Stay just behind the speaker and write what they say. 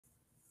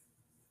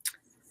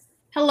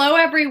Hello,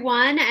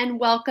 everyone, and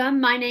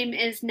welcome. My name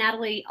is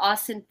Natalie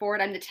Austin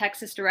Ford. I'm the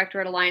Texas Director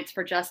at Alliance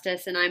for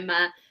Justice, and I'm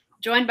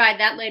joined by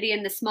that lady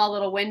in the small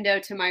little window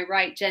to my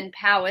right, Jen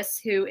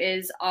Powis, who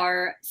is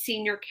our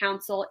Senior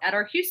Counsel at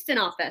our Houston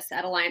office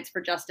at Alliance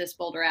for Justice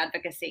Boulder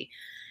Advocacy.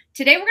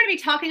 Today, we're going to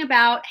be talking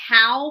about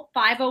how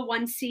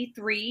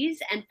 501c3s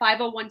and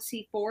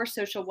 501c4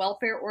 social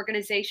welfare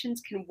organizations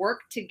can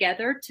work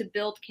together to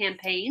build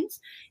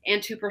campaigns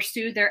and to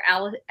pursue their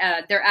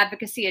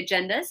advocacy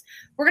agendas.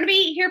 We're going to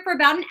be here for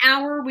about an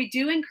hour. We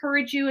do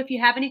encourage you, if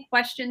you have any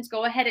questions,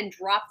 go ahead and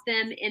drop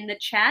them in the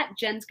chat.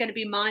 Jen's going to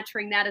be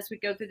monitoring that as we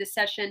go through the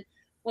session.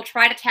 We'll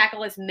try to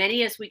tackle as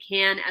many as we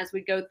can as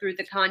we go through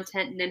the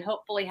content, and then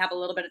hopefully have a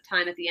little bit of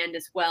time at the end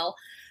as well.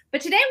 But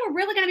today we're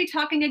really going to be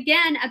talking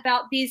again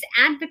about these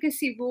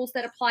advocacy rules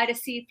that apply to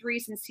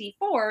C3s and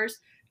C4s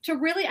to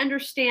really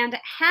understand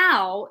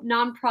how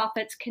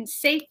nonprofits can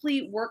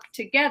safely work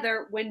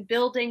together when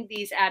building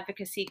these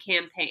advocacy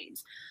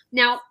campaigns.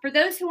 Now, for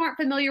those who aren't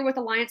familiar with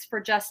Alliance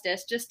for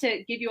Justice, just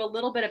to give you a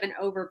little bit of an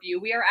overview,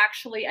 we are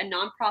actually a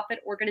nonprofit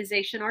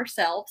organization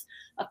ourselves,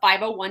 a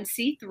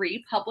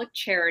 501c3 public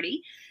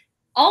charity.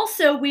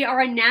 Also, we are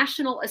a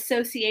national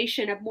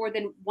association of more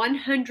than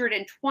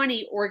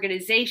 120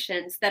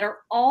 organizations that are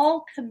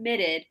all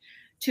committed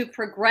to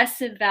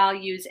progressive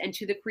values and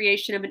to the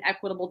creation of an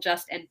equitable,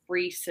 just, and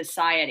free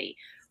society.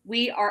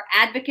 We are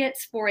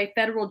advocates for a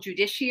federal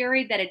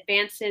judiciary that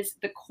advances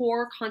the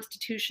core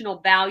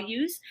constitutional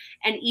values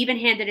and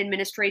even-handed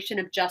administration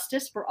of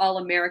justice for all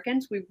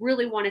Americans. We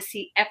really want to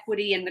see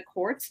equity in the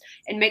courts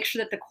and make sure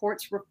that the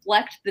courts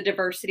reflect the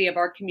diversity of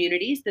our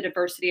communities, the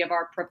diversity of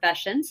our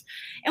professions.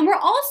 And we're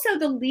also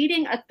the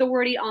leading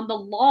authority on the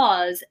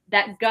laws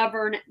that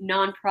govern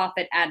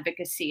nonprofit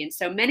advocacy. And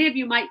so many of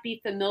you might be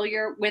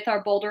familiar with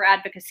our Boulder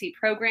Advocacy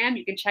program.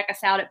 You can check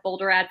us out at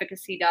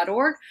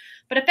boulderadvocacy.org.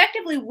 But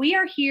effectively, we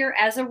are here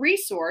as a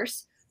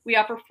resource. We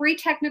offer free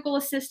technical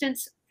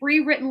assistance, free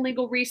written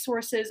legal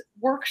resources,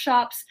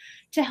 workshops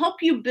to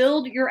help you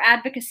build your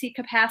advocacy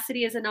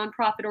capacity as a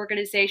nonprofit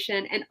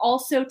organization, and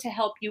also to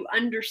help you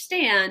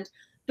understand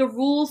the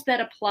rules that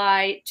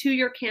apply to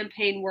your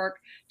campaign work,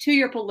 to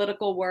your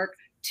political work,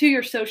 to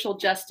your social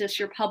justice,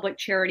 your public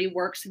charity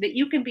work, so that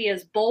you can be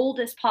as bold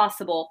as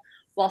possible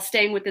while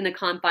staying within the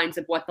confines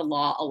of what the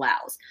law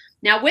allows.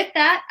 Now, with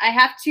that, I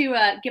have to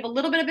give a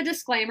little bit of a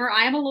disclaimer.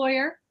 I am a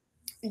lawyer.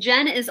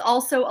 Jen is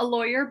also a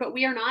lawyer, but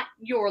we are not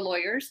your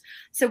lawyers.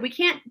 So we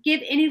can't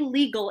give any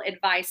legal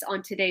advice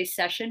on today's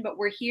session, but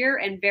we're here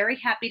and very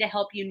happy to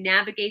help you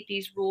navigate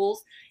these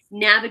rules,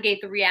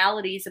 navigate the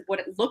realities of what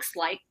it looks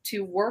like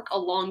to work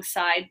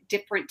alongside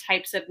different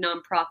types of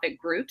nonprofit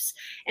groups.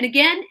 And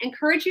again,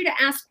 encourage you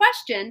to ask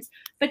questions,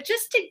 but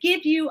just to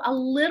give you a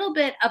little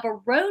bit of a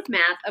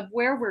roadmap of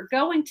where we're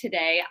going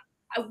today,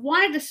 I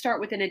wanted to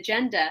start with an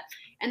agenda.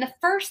 And the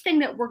first thing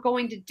that we're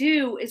going to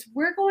do is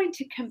we're going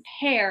to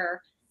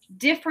compare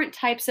different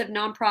types of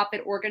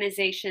nonprofit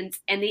organizations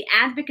and the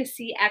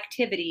advocacy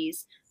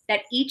activities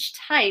that each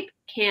type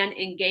can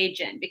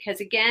engage in.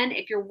 Because again,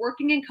 if you're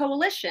working in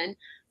coalition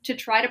to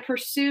try to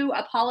pursue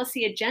a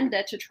policy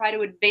agenda to try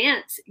to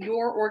advance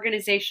your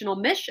organizational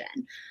mission,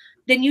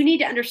 then you need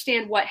to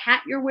understand what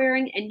hat you're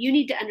wearing, and you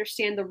need to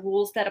understand the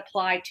rules that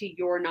apply to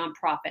your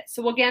nonprofit.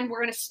 So again,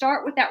 we're going to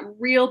start with that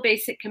real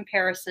basic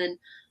comparison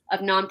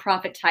of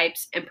nonprofit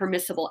types and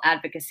permissible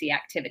advocacy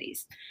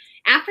activities.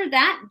 After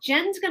that,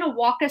 Jen's going to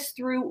walk us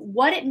through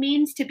what it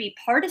means to be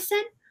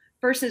partisan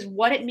versus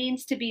what it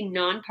means to be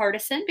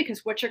nonpartisan,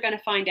 because what you're going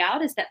to find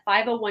out is that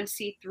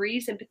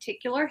 501c3s in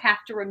particular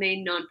have to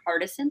remain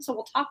nonpartisan. So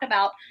we'll talk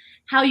about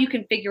how you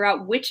can figure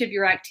out which of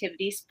your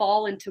activities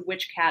fall into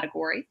which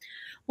category.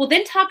 We'll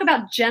then talk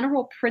about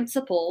general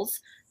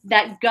principles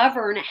that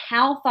govern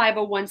how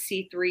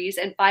 501c3s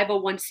and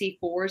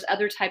 501c4s,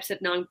 other types of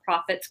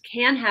nonprofits,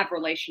 can have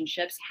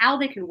relationships, how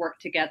they can work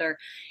together.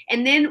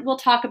 And then we'll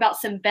talk about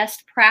some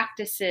best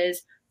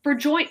practices for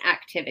joint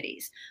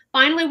activities.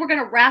 Finally, we're going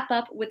to wrap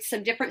up with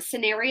some different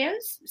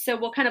scenarios. So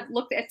we'll kind of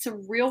look at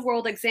some real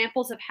world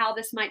examples of how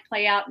this might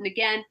play out. And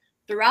again,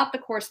 throughout the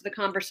course of the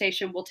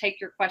conversation, we'll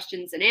take your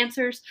questions and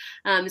answers.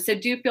 So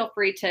do feel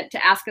free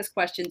to ask us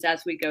questions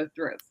as we go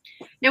through.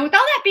 Now, with all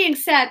that being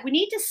said, we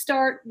need to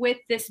start with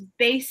this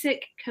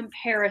basic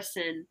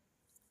comparison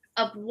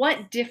of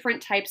what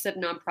different types of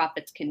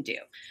nonprofits can do.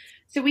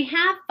 So we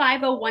have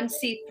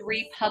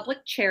 501c3 public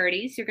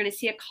charities. You're going to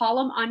see a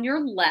column on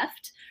your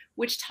left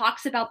which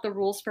talks about the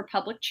rules for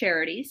public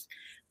charities.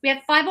 We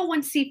have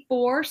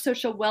 501c4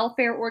 social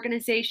welfare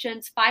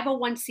organizations,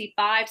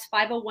 501c5s,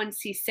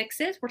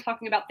 501c6s. We're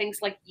talking about things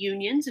like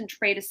unions and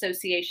trade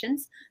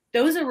associations.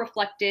 Those are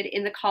reflected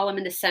in the column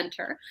in the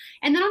center.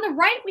 And then on the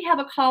right, we have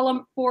a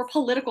column for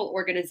political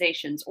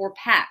organizations, or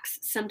PACs,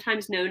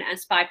 sometimes known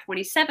as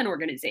 527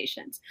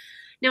 organizations.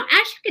 Now, as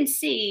you can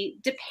see,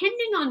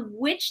 depending on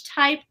which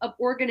type of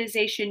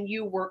organization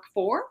you work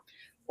for,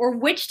 or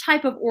which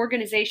type of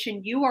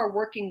organization you are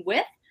working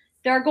with,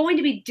 there are going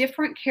to be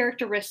different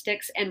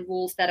characteristics and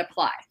rules that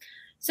apply.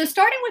 So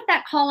starting with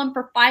that column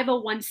for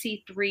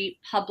 501c3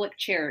 public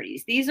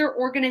charities, these are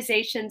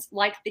organizations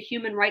like the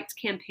Human Rights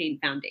Campaign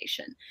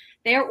Foundation.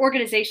 They are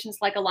organizations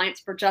like Alliance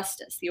for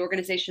Justice, the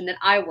organization that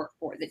I work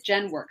for, that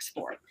Jen works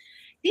for.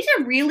 These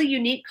are really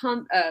unique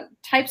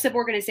types of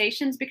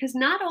organizations because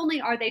not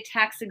only are they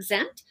tax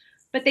exempt,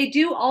 but they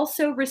do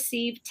also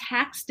receive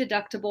tax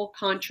deductible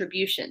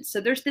contributions.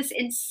 So there's this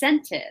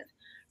incentive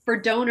for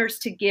donors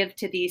to give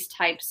to these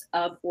types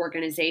of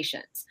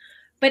organizations.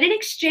 But in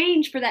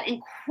exchange for that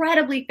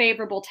incredibly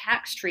favorable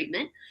tax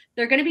treatment,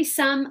 there are going to be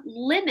some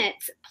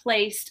limits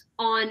placed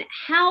on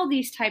how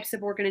these types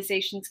of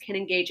organizations can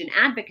engage in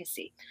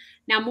advocacy.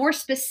 Now, more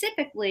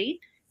specifically,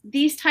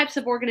 these types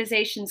of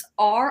organizations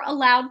are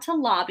allowed to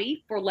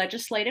lobby for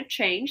legislative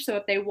change. So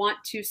if they want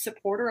to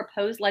support or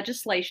oppose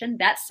legislation,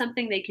 that's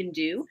something they can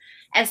do,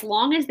 as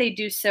long as they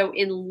do so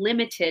in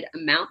limited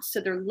amounts. So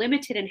they're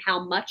limited in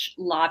how much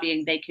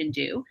lobbying they can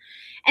do.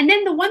 And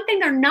then the one thing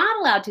they're not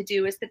allowed to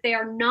do is that they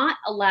are not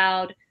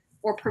allowed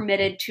or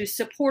permitted to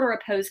support or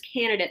oppose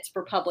candidates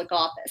for public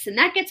office. And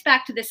that gets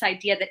back to this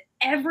idea that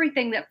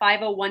everything that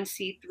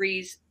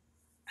 501c3s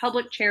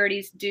public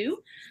charities do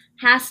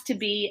has to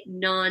be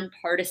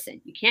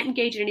nonpartisan. You can't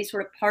engage in any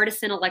sort of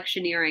partisan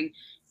electioneering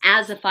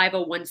as a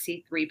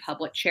 501c3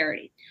 public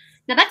charity.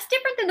 Now, that's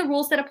different than the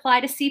rules that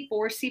apply to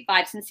C4s,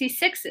 C5s, and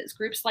C6s,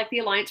 groups like the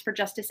Alliance for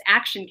Justice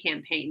Action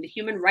Campaign, the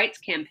Human Rights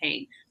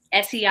Campaign,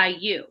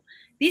 SEIU.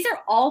 These are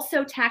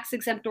also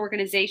tax-exempt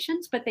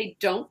organizations, but they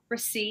don't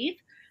receive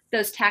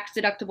those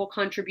tax-deductible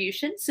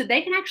contributions, so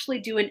they can actually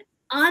do an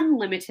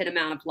unlimited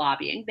amount of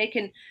lobbying. They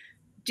can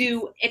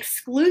do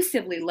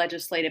exclusively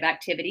legislative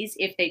activities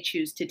if they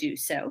choose to do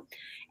so.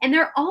 And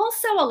they're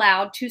also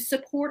allowed to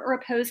support or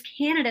oppose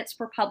candidates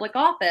for public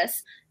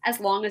office as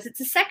long as it's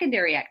a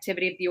secondary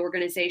activity of the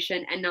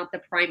organization and not the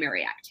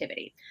primary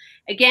activity.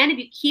 Again, if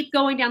you keep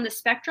going down the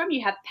spectrum,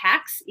 you have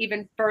PACs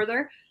even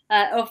further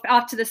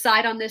off to the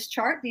side on this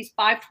chart, these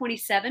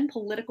 527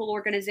 political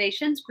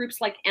organizations,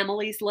 groups like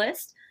Emily's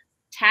List,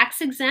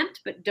 tax exempt,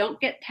 but don't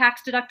get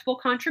tax deductible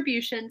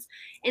contributions.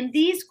 And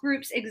these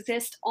groups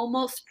exist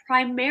almost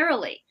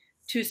primarily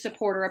to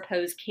support or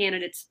oppose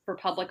candidates for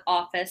public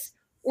office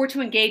or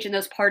to engage in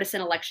those partisan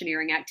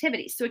electioneering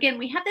activities. So again,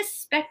 we have this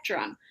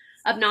spectrum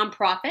of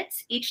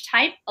nonprofits, each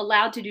type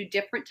allowed to do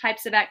different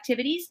types of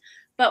activities.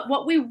 But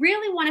what we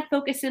really want to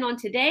focus in on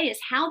today is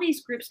how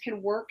these groups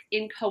can work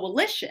in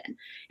coalition.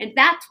 And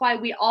that's why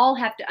we all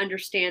have to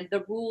understand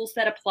the rules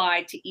that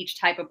apply to each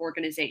type of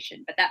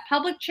organization. But that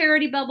public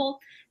charity bubble,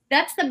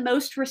 that's the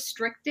most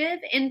restrictive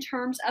in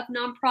terms of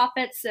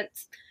nonprofits.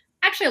 It's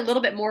actually a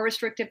little bit more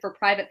restrictive for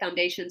private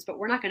foundations, but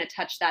we're not going to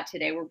touch that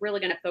today. We're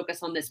really going to focus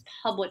on this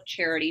public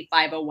charity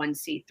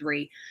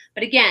 501c3.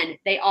 But again,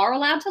 they are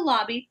allowed to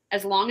lobby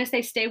as long as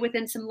they stay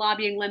within some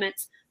lobbying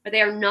limits, but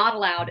they are not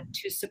allowed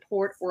to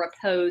support or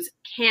oppose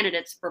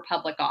candidates for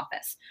public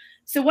office.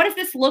 So what does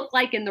this look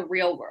like in the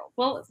real world?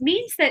 Well, it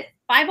means that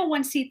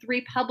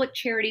 501c3 public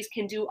charities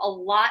can do a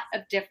lot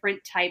of different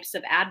types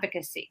of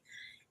advocacy.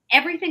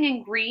 Everything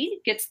in green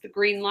gets the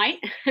green light,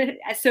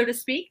 so to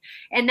speak.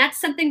 And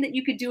that's something that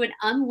you could do an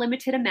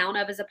unlimited amount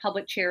of as a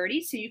public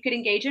charity. So you could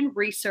engage in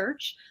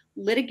research,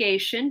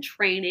 litigation,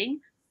 training,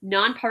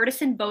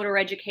 nonpartisan voter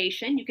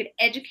education. You could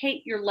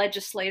educate your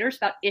legislators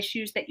about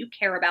issues that you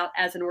care about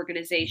as an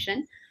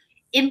organization,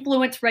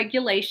 influence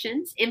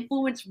regulations,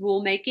 influence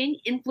rulemaking,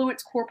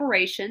 influence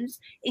corporations,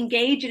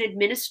 engage in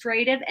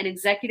administrative and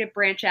executive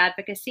branch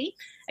advocacy.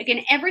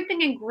 Again,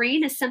 everything in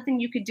green is something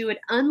you could do an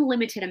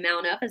unlimited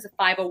amount of as a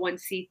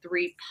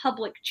 501c3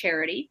 public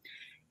charity.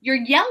 Your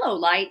yellow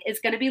light is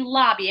going to be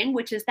lobbying,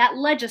 which is that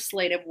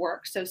legislative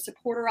work. So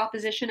support or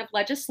opposition of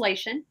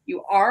legislation.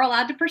 You are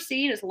allowed to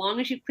proceed as long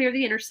as you clear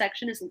the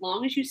intersection, as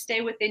long as you stay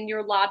within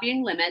your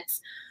lobbying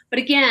limits. But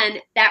again,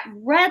 that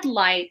red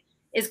light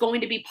is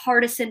going to be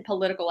partisan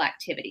political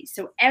activity.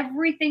 So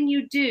everything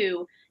you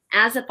do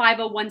as a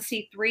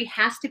 501c3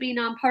 has to be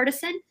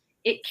nonpartisan.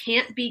 It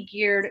can't be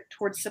geared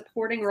towards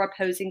supporting or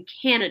opposing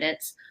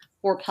candidates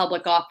for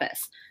public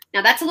office.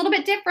 Now, that's a little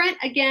bit different,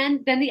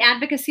 again, than the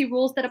advocacy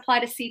rules that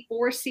apply to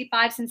C4s,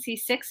 C5s, and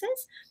C6s.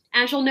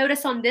 As you'll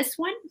notice on this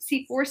one,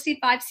 C4,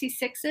 C5,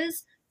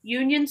 C6s,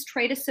 unions,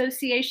 trade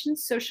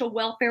associations, social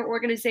welfare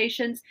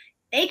organizations,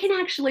 they can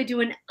actually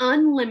do an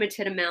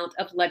unlimited amount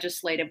of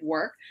legislative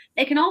work.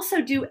 They can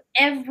also do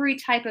every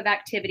type of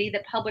activity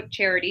that public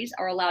charities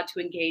are allowed to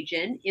engage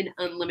in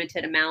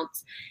unlimited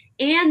amounts.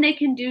 And they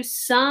can do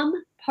some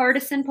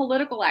partisan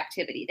political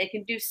activity. They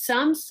can do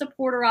some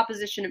support or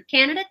opposition of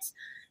candidates,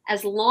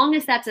 as long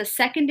as that's a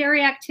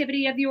secondary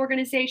activity of the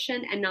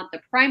organization and not the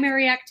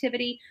primary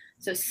activity.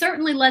 So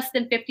certainly less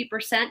than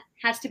 50%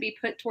 has to be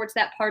put towards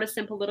that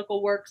partisan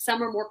political work.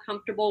 Some are more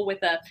comfortable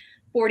with a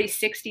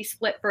 40-60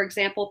 split, for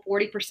example,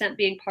 40%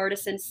 being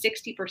partisan,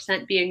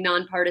 60% being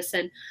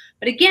nonpartisan.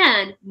 But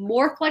again,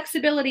 more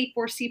flexibility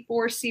for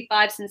C4s,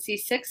 C5s, and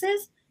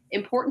C6s.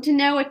 Important to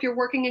know if you're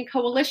working in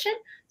coalition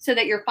so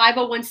that your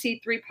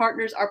 501c3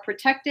 partners are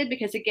protected,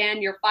 because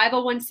again, your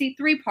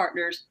 501c3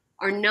 partners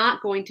are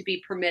not going to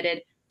be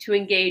permitted to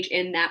engage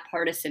in that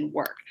partisan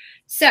work.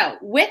 So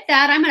with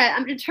that, I'm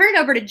gonna turn it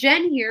over to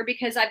Jen here,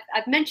 because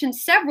I've mentioned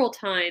several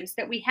times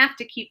that we have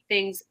to keep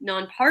things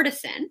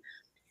nonpartisan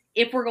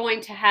if we're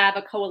going to have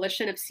a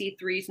coalition of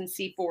C3s and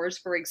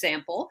C4s, for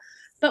example.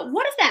 But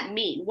what does that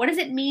mean? What does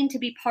it mean to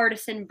be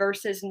partisan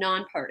versus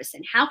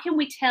nonpartisan? How can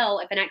we tell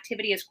if an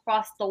activity has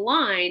crossed the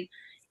line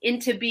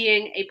into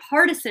being a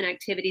partisan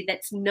activity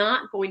that's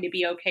not going to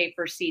be okay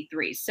for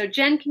C3s? So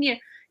Jen, can you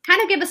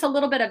kind of give us a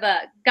little bit of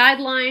a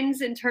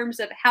guidelines in terms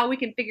of how we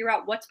can figure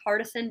out what's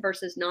partisan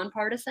versus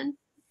nonpartisan?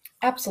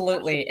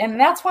 Absolutely. And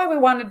that's why we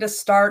wanted to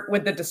start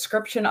with the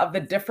description of the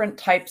different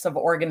types of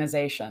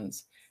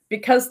organizations,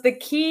 because the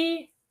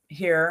key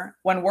here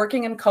when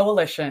working in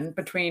coalition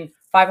between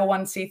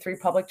 501c3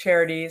 public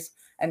charities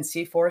and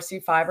C4,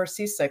 C5, or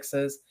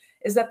C6s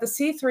is that the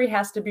C3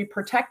 has to be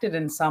protected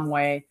in some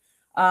way,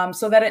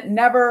 so that it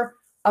never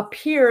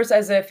appears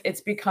as if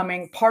it's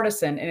becoming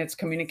partisan in its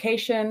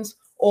communications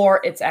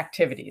or its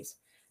activities.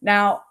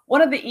 Now,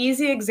 one of the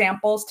easy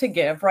examples to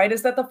give, right,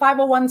 is that the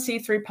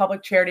 501c3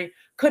 public charity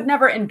could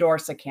never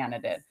endorse a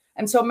candidate.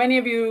 And so many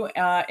of you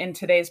in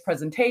today's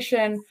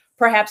presentation,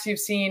 perhaps you've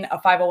seen a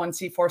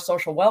 501c4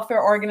 social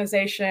welfare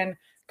organization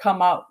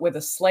come out with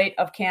a slate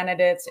of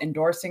candidates,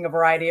 endorsing a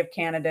variety of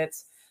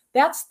candidates.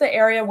 That's the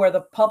area where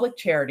the public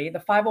charity, the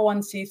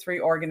 501c3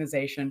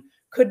 organization,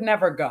 could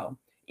never go,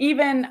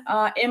 even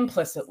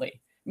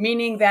implicitly,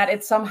 meaning that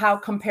it somehow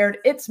compared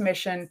its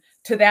mission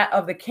to that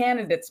of the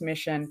candidate's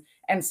mission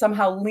and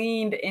somehow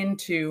leaned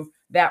into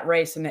that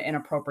race in an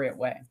inappropriate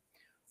way.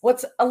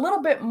 What's a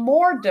little bit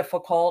more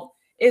difficult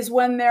is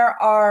when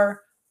there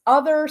are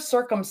other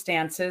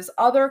circumstances,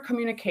 other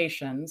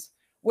communications,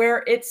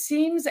 where it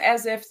seems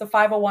as if the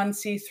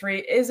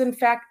 501c3 is in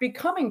fact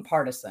becoming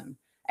partisan.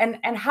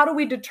 And how do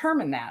we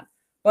determine that?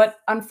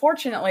 But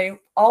unfortunately,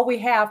 all we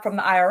have from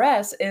the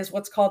IRS is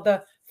what's called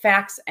the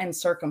facts and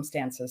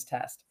circumstances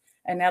test.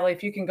 And Natalie,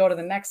 if you can go to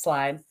the next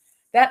slide,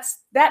 that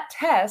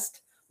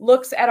test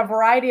looks at a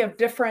variety of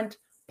different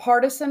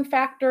partisan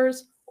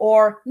factors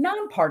or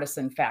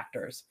nonpartisan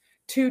factors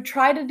to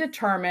try to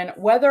determine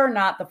whether or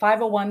not the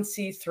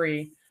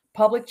 501c3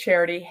 public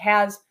charity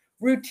has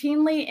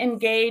routinely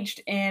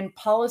engaged in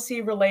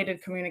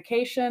policy-related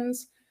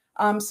communications,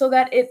 so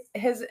that it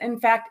has in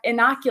fact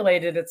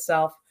inoculated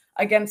itself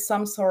against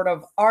some sort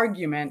of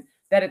argument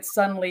that it's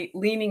suddenly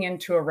leaning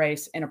into a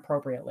race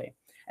inappropriately.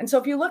 And so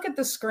if you look at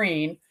the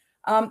screen,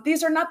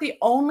 these are not the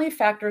only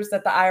factors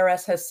that the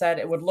IRS has said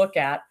it would look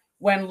at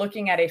when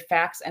looking at a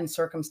facts and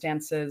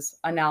circumstances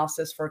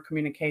analysis for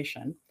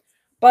communication.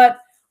 But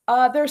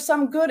there's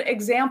some good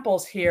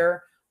examples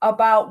here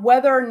about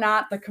whether or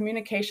not the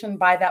communication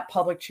by that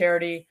public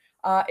charity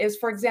is,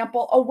 for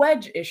example, a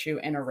wedge issue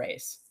in a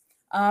race.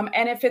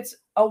 And if it's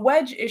a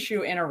wedge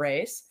issue in a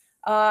race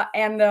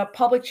and the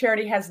public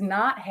charity has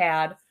not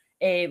had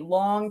a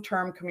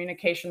long-term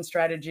communication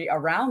strategy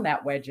around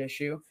that wedge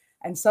issue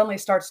and suddenly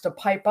starts to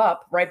pipe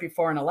up right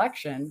before an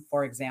election,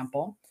 for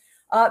example,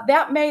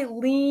 that may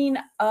lean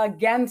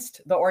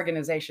against the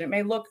organization. It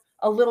may look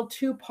a little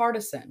too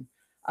partisan.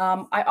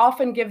 I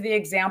often give the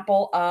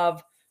example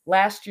of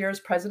last year's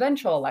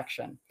presidential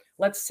election.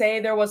 Let's say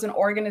there was an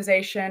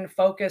organization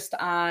focused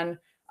on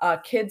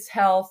kids'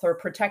 health or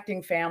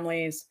protecting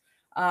families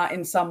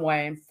in some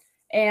way.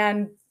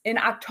 And in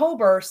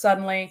October,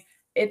 suddenly,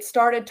 it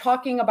started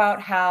talking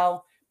about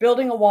how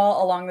building a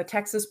wall along the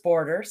Texas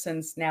border,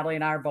 since Natalie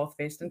and I are both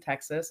based in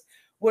Texas,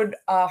 would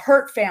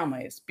hurt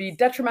families, be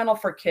detrimental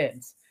for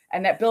kids,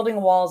 and that building a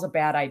wall is a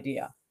bad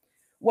idea.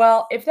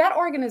 Well, if that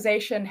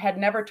organization had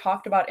never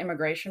talked about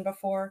immigration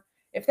before,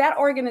 if that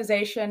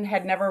organization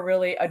had never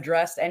really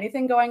addressed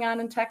anything going on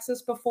in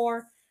Texas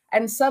before,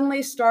 and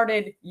suddenly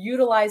started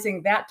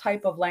utilizing that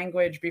type of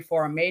language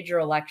before a major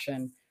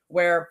election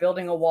where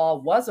building a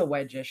wall was a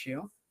wedge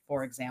issue,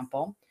 for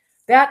example,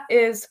 that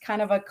is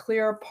kind of a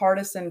clear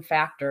partisan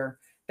factor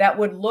that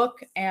would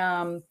look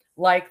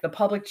like the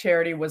public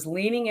charity was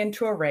leaning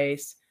into a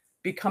race,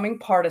 becoming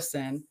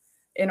partisan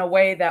in a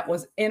way that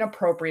was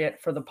inappropriate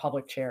for the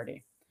public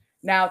charity.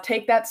 Now,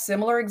 take that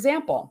similar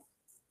example.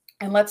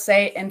 And let's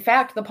say, in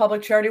fact, the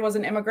public charity was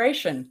an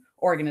immigration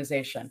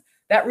organization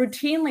that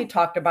routinely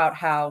talked about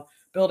how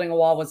building a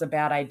wall was a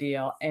bad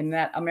idea and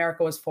that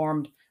America was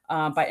formed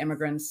by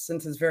immigrants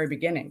since its very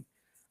beginning.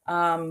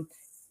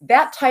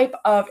 That type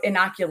of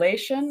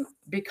inoculation,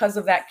 because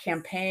of that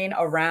campaign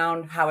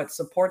around how it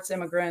supports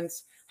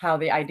immigrants, how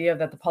the idea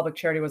that the public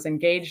charity was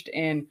engaged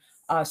in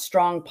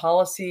strong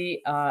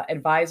policy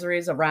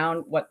advisories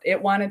around what it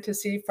wanted to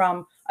see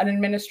from an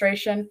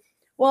administration.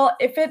 Well,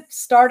 if it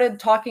started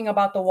talking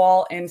about the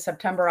wall in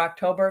September,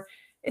 October,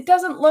 it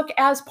doesn't look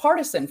as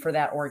partisan for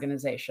that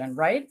organization,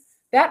 right?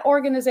 That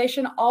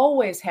organization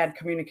always had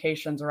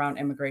communications around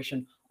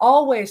immigration,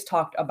 always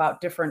talked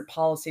about different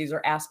policies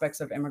or aspects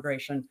of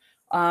immigration.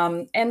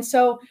 And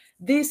so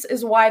this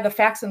is why the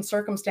facts and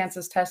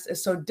circumstances test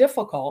is so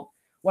difficult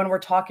when we're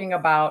talking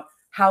about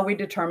how we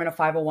determine a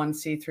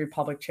 501c3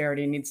 public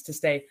charity needs to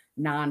stay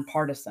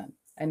nonpartisan.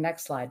 And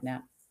next slide,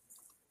 Nat.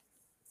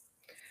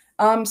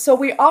 So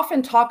we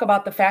often talk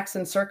about the facts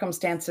and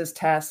circumstances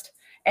test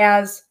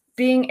as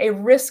being a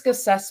risk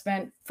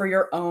assessment for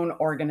your own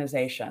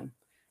organization.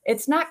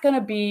 It's not going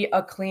to be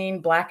a clean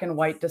black and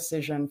white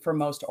decision for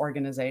most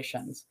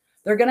organizations.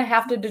 They're going to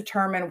have to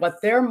determine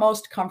what they're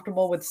most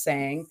comfortable with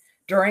saying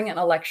during an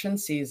election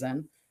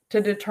season to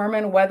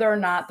determine whether or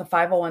not the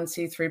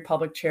 501c3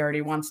 public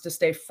charity wants to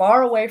stay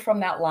far away from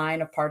that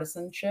line of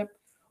partisanship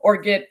or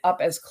get up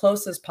as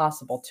close as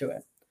possible to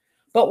it.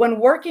 But when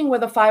working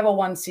with a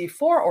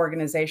 501c4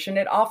 organization,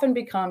 it often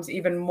becomes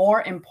even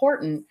more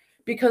important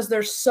because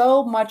there's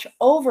so much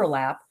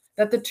overlap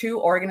that the two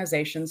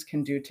organizations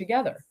can do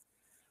together.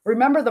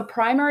 Remember, the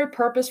primary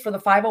purpose for the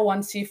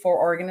 501c4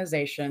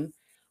 organization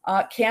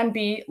can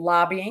be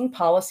lobbying,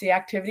 policy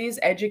activities,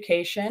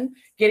 education,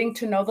 getting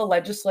to know the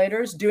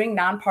legislators, doing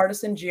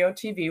nonpartisan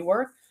GOTV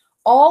work,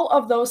 all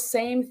of those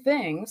same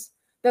things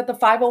that the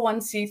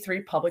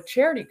 501c3 public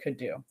charity could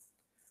do.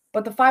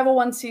 But the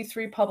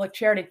 501c3 public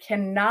charity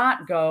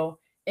cannot go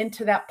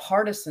into that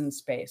partisan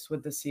space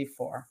with the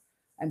C4.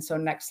 And so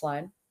next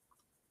slide.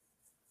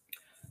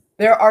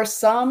 There are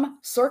some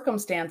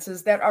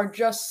circumstances that are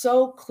just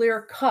so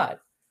clear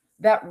cut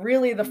that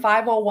really the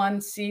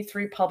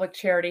 501c3 public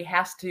charity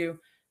has to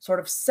sort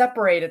of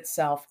separate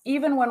itself,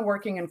 even when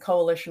working in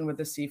coalition with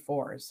the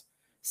C4s,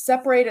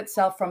 separate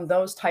itself from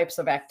those types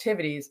of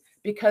activities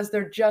because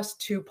they're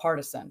just too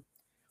partisan.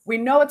 We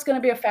know it's going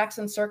to be a facts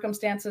and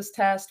circumstances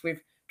test.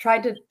 We've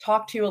tried to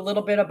talk to you a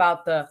little bit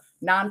about the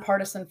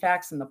nonpartisan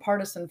facts and the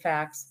partisan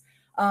facts.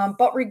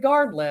 But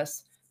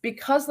regardless,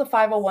 because the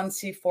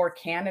 501c4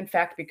 can in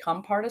fact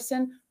become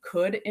partisan,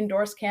 could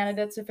endorse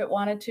candidates if it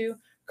wanted to,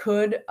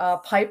 could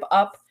pipe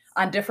up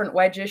on different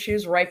wedge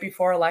issues right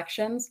before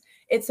elections,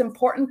 it's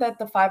important that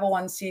the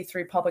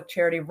 501c3 public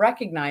charity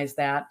recognize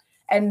that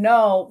and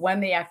know when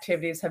the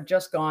activities have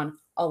just gone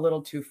a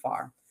little too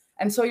far.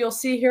 And so you'll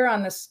see here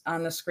on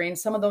the screen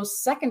some of those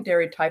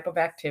secondary type of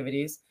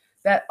activities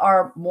that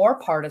are more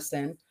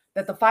partisan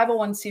that the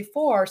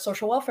 501c4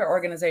 social welfare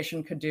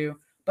organization could do,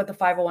 but the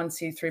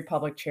 501c3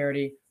 public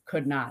charity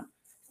could not.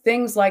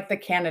 Things like the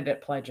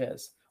candidate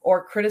pledges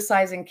or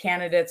criticizing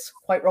candidates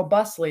quite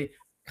robustly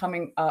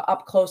coming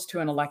up close to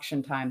an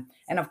election time.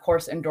 And of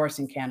course,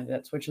 endorsing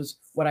candidates, which is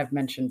what I've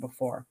mentioned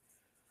before.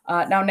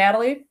 Now,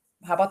 Natalie,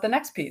 how about the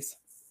next piece?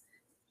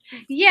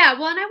 Yeah,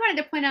 well, and I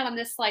wanted to point out on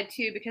this slide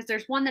too, because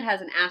there's one that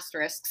has an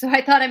asterisk. So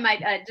I thought I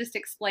might just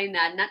explain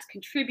that, and that's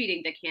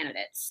contributing to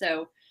candidates.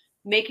 So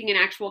making an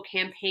actual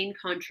campaign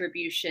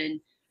contribution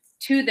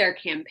to their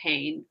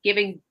campaign,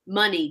 giving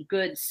money,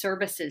 goods,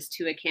 services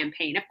to a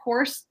campaign. Of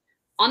course,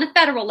 on the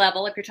federal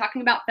level, if you're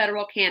talking about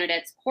federal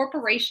candidates,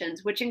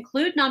 corporations, which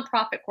include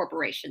nonprofit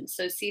corporations,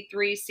 so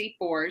C3s,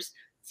 C4s,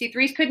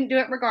 C3s couldn't do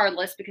it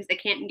regardless because they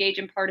can't engage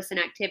in partisan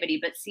activity,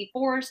 but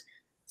C4s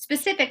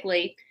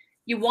specifically,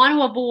 you want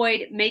to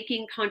avoid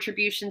making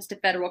contributions to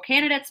federal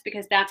candidates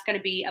because that's going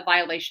to be a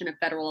violation of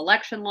federal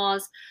election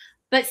laws.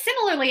 But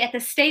similarly, at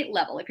the state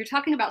level, if you're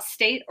talking about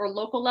state or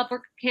local level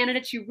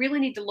candidates, you really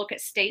need to look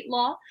at state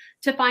law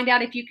to find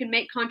out if you can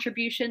make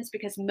contributions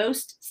because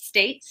most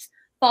states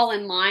fall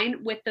in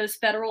line with those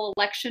federal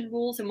election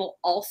rules and will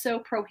also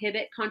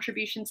prohibit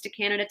contributions to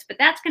candidates. But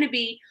that's going to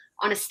be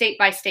on a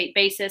state-by-state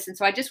basis. And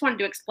so I just wanted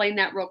to explain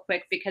that real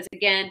quick because,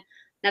 again,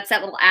 that's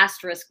that little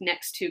asterisk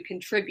next to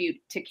contribute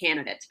to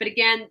candidates. But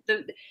again,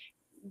 the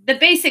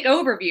basic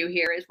overview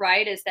here is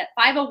that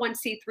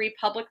 501c3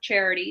 public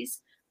charities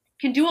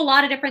can do a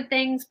lot of different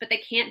things, but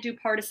they can't do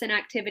partisan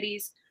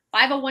activities.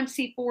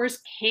 501c4s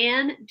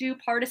can do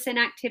partisan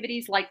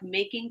activities like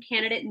making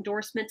candidate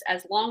endorsements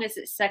as long as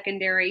it's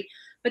secondary.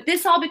 But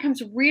this all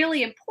becomes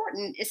really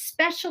important,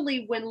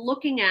 especially when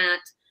looking at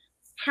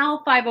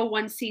how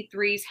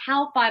 501c3s,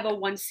 how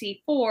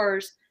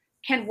 501c4s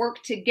can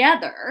work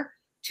together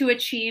to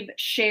achieve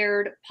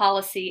shared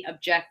policy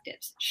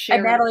objectives.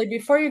 And Natalie,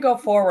 before you go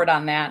forward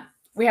on that,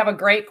 we have a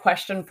great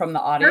question from the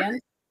audience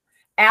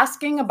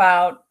asking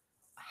about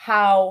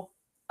how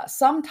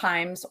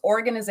sometimes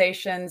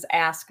organizations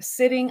ask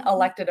sitting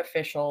elected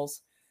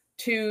officials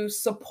to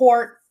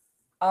support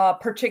a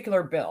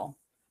particular bill,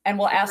 and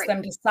we'll ask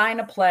them to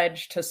sign a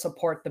pledge to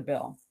support the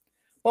bill.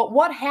 But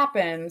what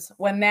happens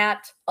when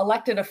that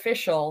elected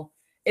official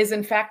is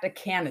in fact a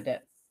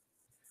candidate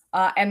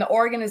and the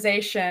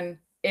organization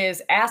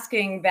is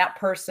asking that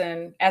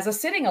person as a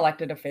sitting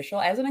elected official,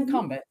 as an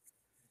incumbent,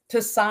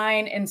 to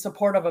sign in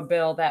support of a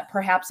bill that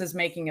perhaps is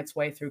making its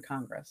way through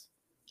Congress?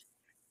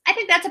 I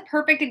think that's a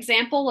perfect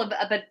example of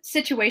a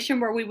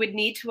situation where we would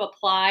need to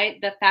apply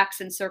the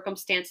facts and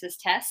circumstances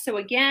test. So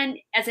again,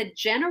 as a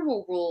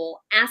general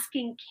rule,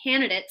 asking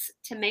candidates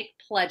to make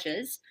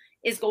pledges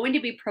is going to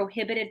be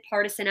prohibited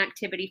partisan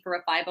activity for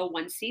a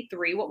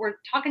 501c3. What we're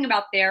talking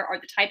about there are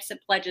the types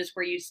of pledges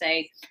where you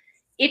say,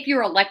 if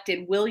you're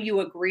elected, will you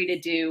agree to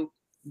do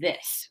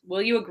this?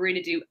 Will you agree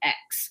to do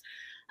X?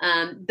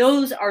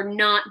 Those are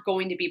not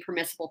going to be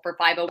permissible for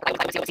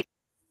 501c4s.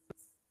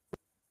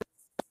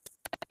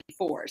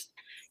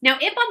 Now,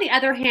 if on the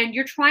other hand,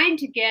 you're trying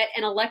to get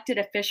an elected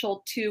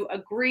official to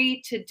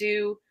agree to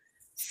do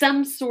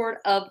some sort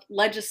of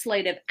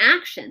legislative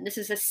action. This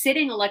is a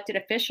sitting elected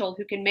official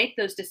who can make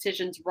those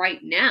decisions right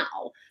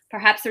now.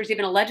 Perhaps there's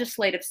even a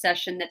legislative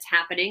session that's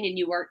happening and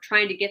you are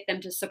trying to get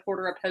them to support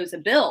or oppose a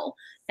bill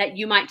that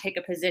you might take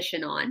a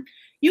position on.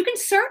 You can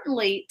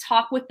certainly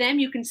talk with them.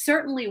 You can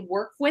certainly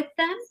work with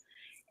them,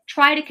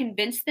 try to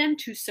convince them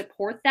to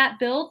support that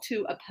bill,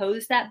 to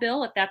oppose that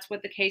bill, if that's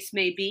what the case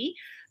may be.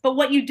 But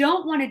what you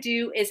don't want to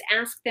do is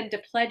ask them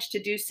to pledge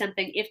to do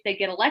something if they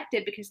get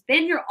elected, because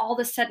then you're all of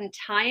a sudden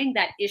tying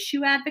that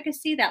issue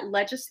advocacy, that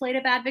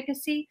legislative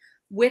advocacy,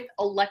 with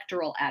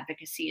electoral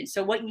advocacy. And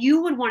so what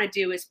you would want to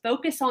do is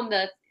focus on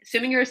the,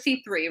 assuming you're a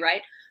C3,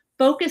 right?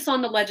 Focus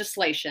on the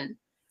legislation,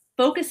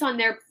 focus on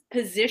their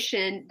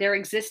position, their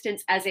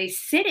existence as a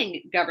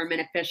sitting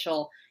government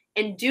official,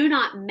 and do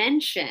not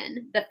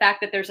mention the fact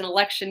that there's an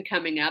election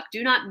coming up.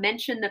 Do not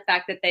mention the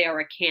fact that they are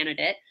a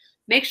candidate.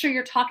 Make sure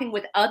you're talking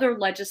with other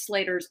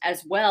legislators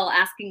as well,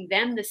 asking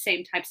them the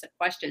same types of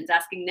questions,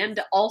 asking them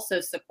to also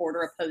support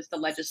or oppose the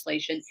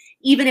legislation,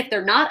 even if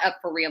they're not up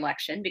for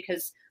reelection.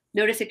 Because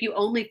notice, if you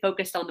only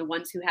focused on the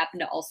ones who happen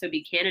to also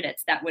be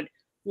candidates, that would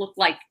look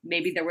like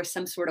maybe there was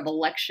some sort of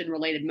election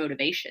related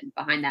motivation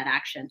behind that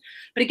action.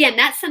 But again,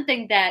 that's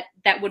something that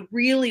would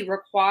really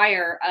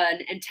require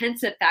an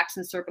intensive facts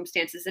and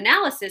circumstances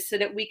analysis so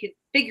that we could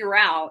figure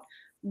out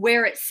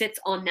where it sits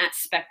on that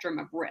spectrum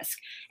of risk.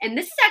 And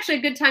this is actually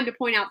a good time to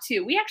point out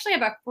too, we actually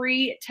have a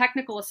free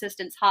technical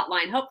assistance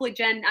hotline. Hopefully,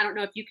 Jen, I don't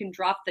know if you can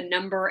drop the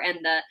number and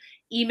the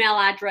email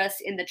address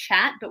in the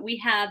chat, but we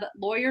have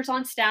lawyers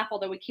on staff,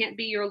 although we can't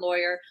be your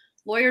lawyer,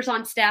 lawyers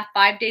on staff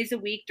 5 days a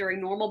week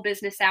during normal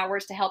business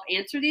hours to help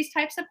answer these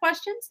types of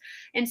questions.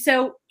 And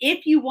so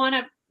if you want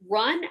to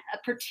run a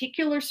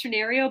particular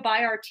scenario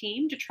by our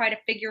team to try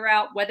to figure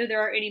out whether there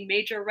are any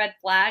major red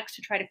flags,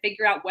 to try to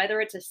figure out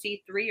whether it's a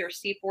C3 or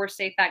C4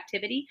 safe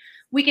activity,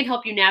 we can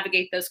help you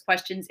navigate those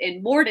questions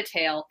in more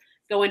detail,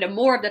 go into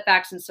more of the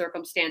facts and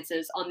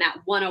circumstances on that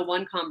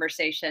 101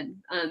 conversation.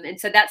 And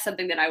so that's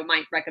something that I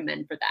might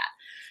recommend for that.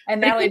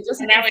 And Natalie, just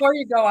before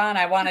you go on,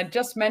 I want to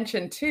just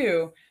mention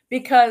too,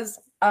 because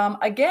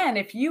again,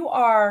 if you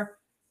are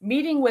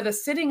meeting with a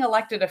sitting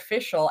elected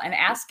official and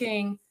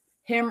asking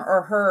him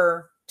or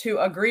her to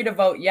agree to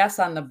vote yes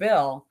on the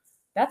bill,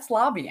 that's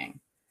lobbying.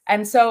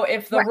 And so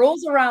if the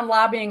rules around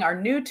lobbying are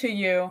new to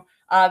you,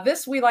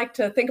 we like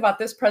to think about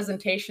this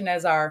presentation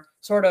as our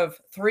sort of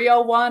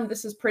 301.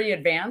 This is pretty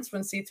advanced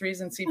when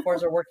C3s and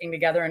C4s are working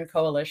together in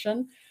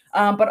coalition.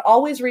 But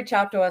always reach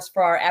out to us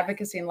for our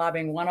Advocacy and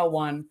Lobbying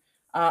 101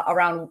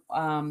 around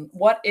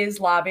what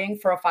is lobbying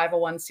for a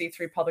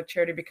 501c3 public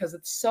charity, because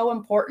it's so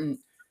important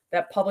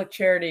that public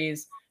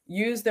charities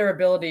use their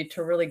ability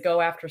to really go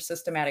after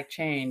systematic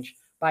change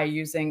by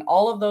using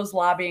all of those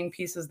lobbying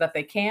pieces that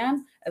they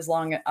can,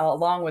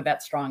 along with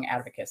that strong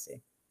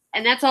advocacy.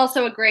 And that's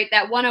also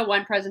that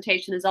 101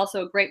 presentation is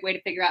also a great way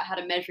to figure out how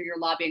to measure your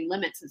lobbying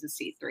limits as a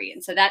C3.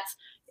 And so that's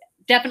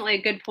definitely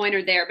a good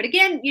pointer there. But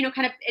again,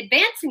 kind of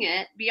advancing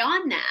it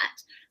beyond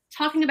that,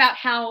 talking about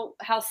how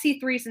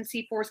C3s and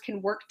C4s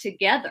can work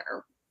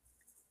together,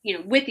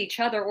 with each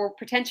other or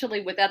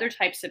potentially with other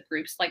types of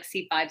groups like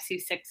C5,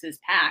 C6s,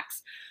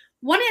 PACs.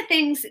 One of the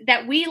things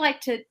that we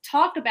like to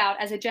talk about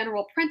as a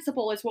general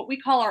principle is what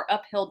we call our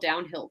uphill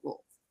downhill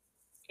rule.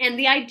 And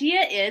the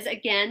idea is,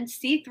 again,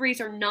 C3s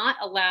are not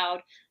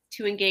allowed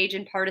to engage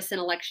in partisan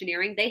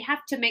electioneering. They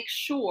have to make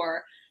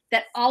sure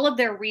that all of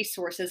their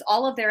resources,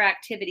 all of their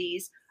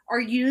activities are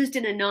used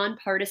in a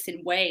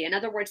nonpartisan way. In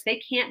other words,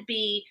 they can't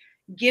be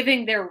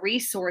giving their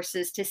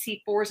resources to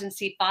C4s and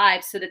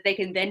C5s so that they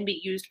can then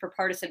be used for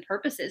partisan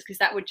purposes, because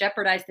that would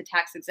jeopardize the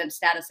tax exempt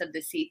status of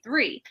the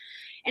C3.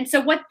 And so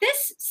what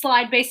this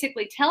slide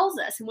basically tells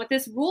us, and what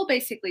this rule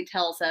basically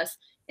tells us,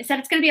 is that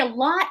it's going to be a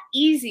lot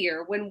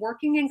easier when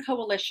working in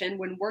coalition,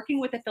 when working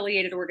with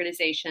affiliated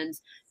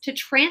organizations, to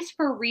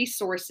transfer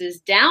resources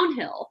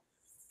downhill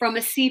from a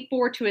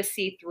C4 to a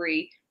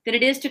C3 than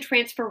it is to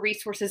transfer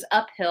resources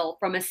uphill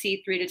from a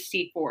C3 to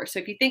C4. So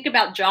if you think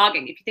about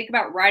jogging, if you think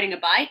about riding a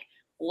bike,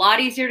 a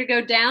lot easier to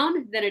go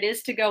down than it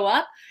is to go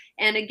up.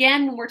 And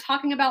again, when we're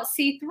talking about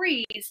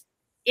C3s,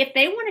 if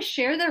they want to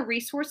share their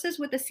resources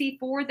with the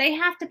C4, they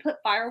have to put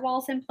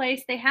firewalls in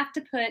place. They have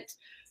to put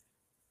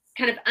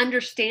kind of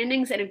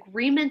understandings and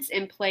agreements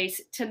in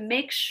place to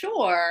make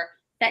sure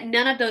that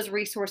none of those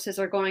resources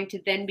are going to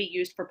then be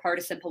used for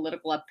partisan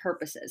political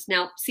purposes.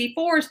 Now,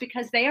 C4s,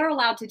 because they are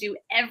allowed to do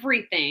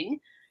everything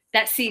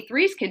that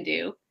C3s can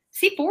do,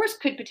 C4s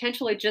could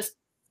potentially just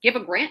give a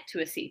grant to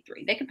a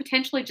C3. They could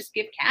potentially just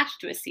give cash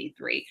to a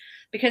C3,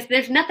 because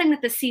there's nothing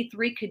that the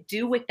C3 could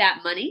do with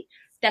that money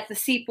that the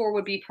C4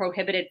 would be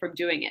prohibited from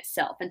doing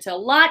itself. And so a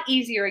lot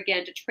easier,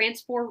 again, to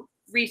transfer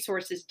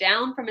resources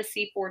down from a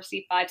C4,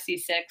 C5,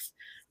 C6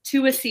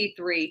 to a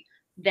C3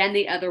 than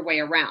the other way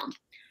around.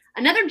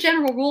 Another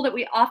general rule that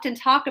we often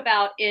talk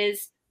about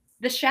is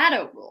the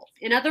shadow rule.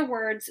 In other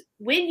words,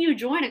 when you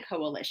join a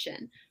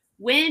coalition,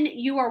 when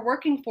you are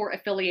working for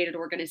affiliated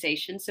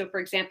organizations, so for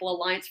example,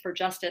 Alliance for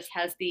Justice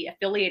has the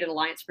Affiliated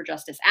Alliance for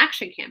Justice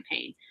Action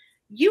Campaign,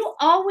 you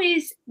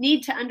always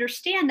need to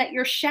understand that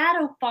your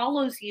shadow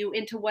follows you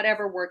into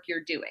whatever work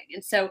you're doing.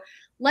 And so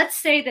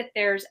let's say that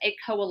there's a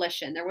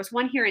coalition. There was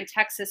one here in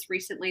Texas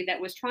recently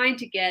that was trying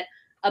to get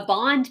a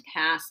bond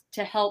passed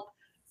to help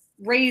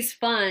raise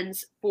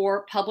funds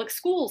for public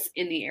schools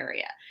in the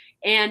area.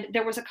 And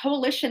there was a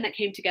coalition that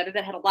came together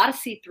that had a lot of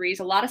C3s,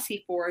 a lot of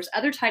C4s,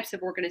 other types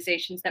of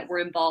organizations that were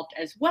involved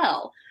as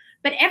well.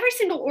 But every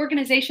single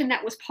organization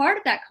that was part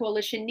of that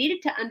coalition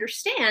needed to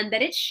understand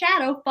that its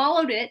shadow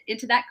followed it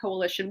into that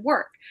coalition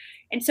work.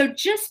 And so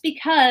just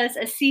because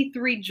a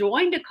C3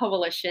 joined a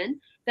coalition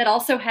that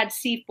also had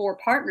C4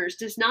 partners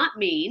does not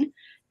mean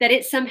that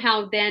it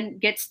somehow then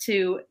gets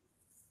to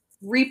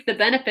reap the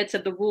benefits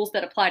of the rules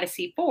that apply to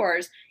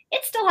C4s.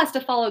 It still has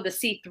to follow the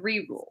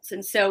C3 rules.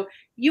 And so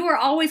you are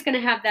always going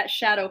to have that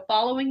shadow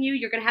following you.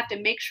 You're going to have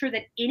to make sure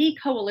that any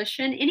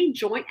coalition, any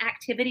joint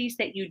activities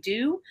that you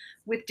do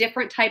with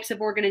different types of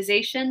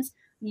organizations,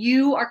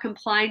 you are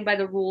complying by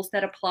the rules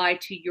that apply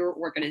to your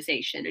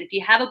organization. And if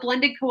you have a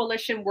blended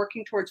coalition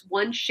working towards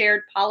one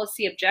shared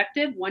policy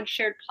objective, one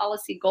shared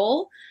policy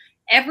goal,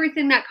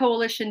 everything that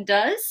coalition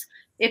does,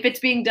 if it's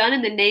being done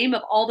in the name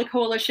of all the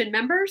coalition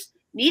members,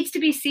 needs to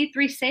be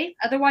C3 safe.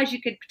 Otherwise,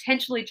 you could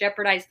potentially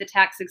jeopardize the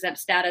tax exempt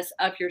status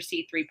of your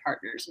C3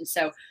 partners. And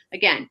so,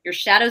 again, your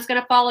shadow is going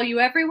to follow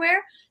you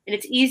everywhere, and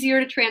it's easier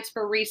to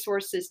transfer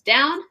resources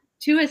down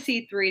to a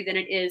C3 than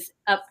it is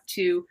up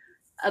to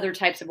other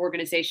types of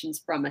organizations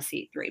from a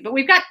C3. But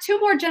we've got two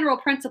more general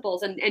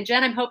principles, and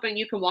Jen, I'm hoping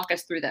you can walk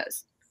us through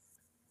those.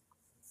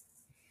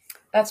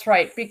 That's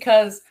right,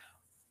 because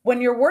when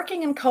you're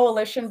working in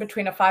coalition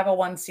between a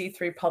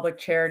 501c3 public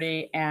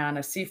charity and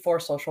a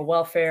C4 social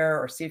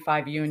welfare or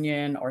C5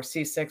 union or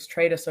C6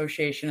 trade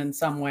association in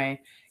some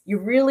way, you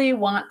really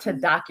want to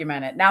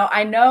document it. Now,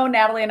 I know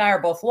Natalie and I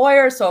are both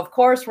lawyers, so of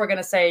course we're going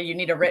to say you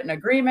need a written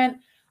agreement.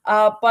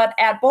 But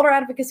at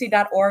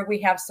boulderadvocacy.org, we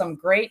have some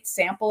great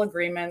sample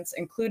agreements,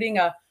 including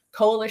a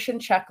coalition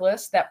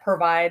checklist that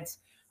provides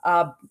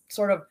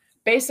sort of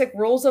basic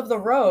rules of the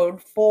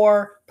road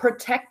for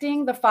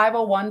protecting the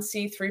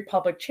 501c3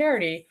 public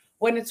charity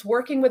when it's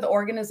working with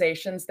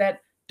organizations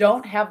that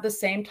don't have the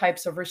same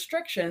types of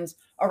restrictions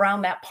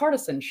around that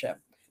partisanship.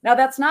 Now,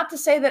 that's not to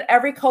say that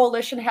every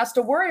coalition has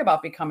to worry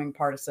about becoming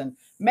partisan.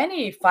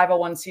 Many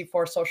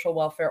 501c4 social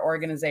welfare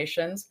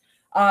organizations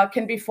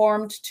can be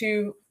formed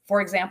to,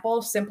 for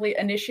example, simply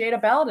initiate a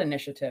ballot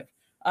initiative,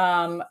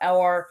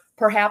 or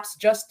perhaps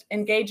just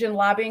engage in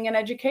lobbying and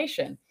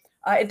education.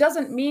 It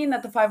doesn't mean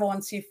that the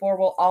 501c4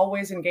 will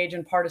always engage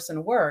in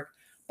partisan work,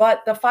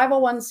 but the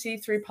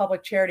 501c3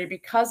 public charity,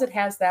 because it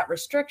has that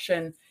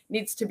restriction,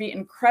 needs to be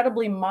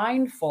incredibly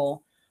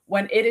mindful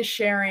when it is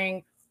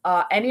sharing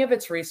any of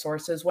its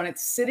resources, when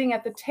it's sitting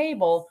at the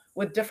table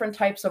with different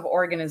types of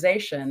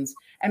organizations.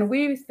 And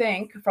we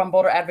think, from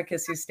Boulder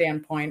Advocacy's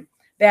standpoint,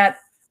 that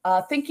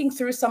thinking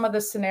through some of the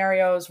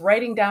scenarios,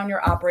 writing down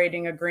your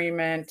operating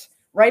agreement,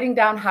 writing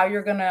down how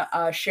you're going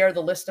to share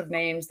the list of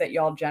names that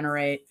y'all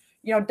generate,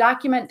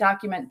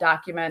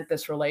 document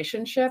this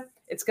relationship.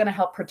 It's going to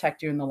help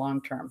protect you in the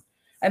long term.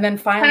 And then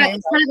finally,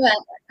 it's kind of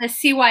a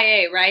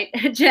CYA, right,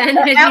 Jen?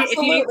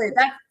 Absolutely.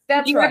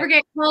 That's if you right. ever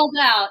get called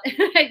out,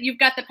 you've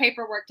got the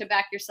paperwork to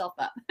back yourself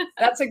up.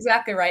 That's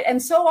exactly right. And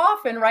so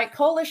often, right,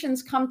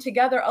 coalitions come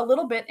together a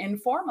little bit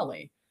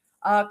informally.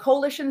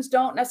 Coalitions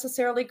don't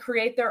necessarily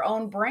create their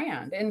own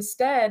brand.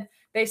 Instead,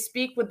 they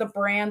speak with the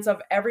brands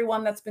of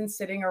everyone that's been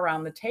sitting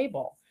around the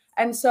table.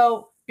 And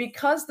so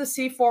because the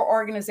C4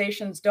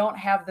 organizations don't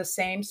have the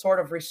same sort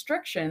of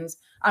restrictions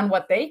on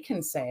what they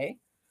can say,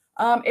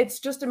 it's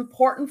just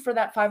important for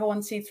that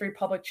 501c3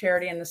 public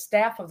charity and the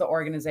staff of the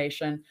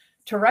organization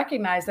to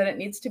recognize that it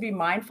needs to be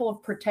mindful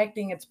of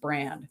protecting its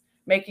brand,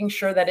 making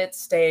sure that it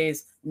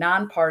stays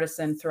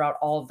nonpartisan throughout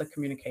all of the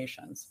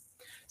communications.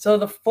 So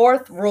the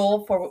fourth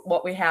rule for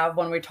what we have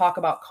when we talk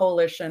about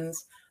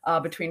coalitions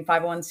between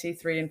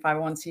 501c3 and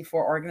 501c4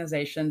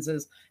 organizations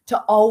is to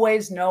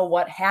always know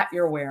what hat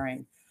you're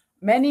wearing.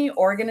 Many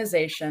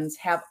organizations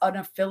have an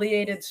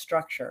affiliated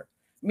structure,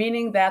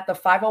 meaning that the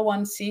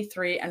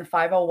 501c3 and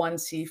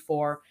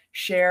 501c4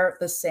 share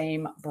the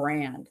same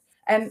brand.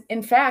 And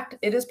in fact,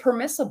 it is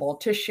permissible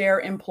to share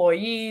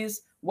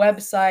employees,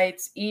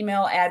 websites,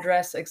 email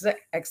address,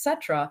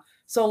 etc.,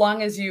 so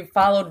long as you've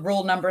followed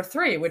rule number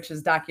 3, which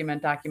is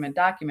document,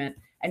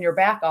 and your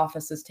back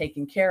office is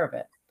taking care of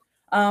it.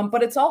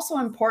 But it's also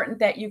important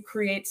that you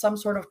create some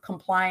sort of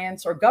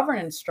compliance or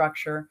governance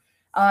structure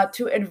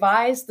to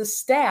advise the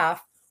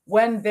staff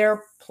when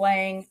they're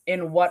playing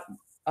in what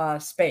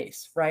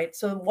space, right?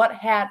 So what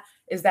hat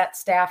is that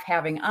staff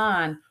having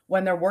on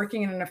when they're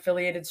working in an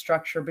affiliated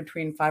structure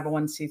between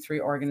 501c3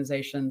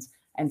 organizations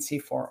and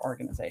C4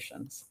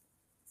 organizations?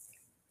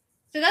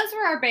 So those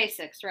were our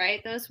basics,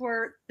 right? Those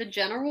were the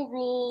general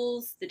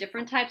rules, the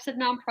different types of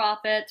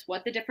nonprofits,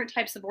 what the different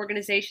types of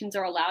organizations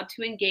are allowed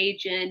to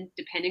engage in,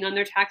 depending on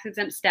their tax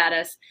exempt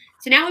status.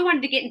 So now we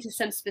wanted to get into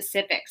some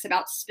specifics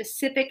about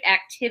specific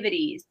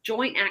activities,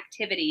 joint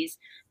activities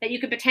that you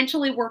could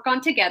potentially work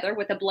on together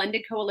with a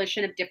blended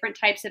coalition of different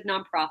types of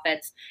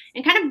nonprofits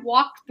and kind of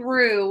walk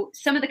through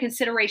some of the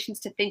considerations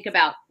to think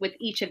about with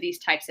each of these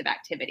types of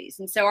activities.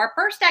 And so our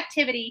first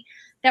activity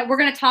that we're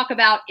going to talk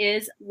about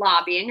is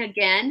lobbying.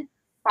 Again,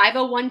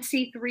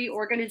 501c3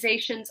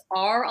 organizations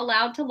are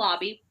allowed to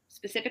lobby,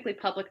 specifically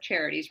public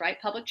charities,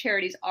 right? Public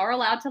charities are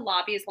allowed to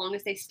lobby as long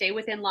as they stay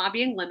within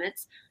lobbying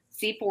limits.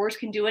 C4s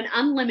can do an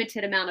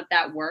unlimited amount of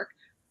that work.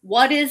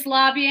 What is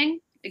lobbying?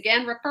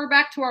 Again, refer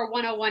back to our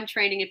 101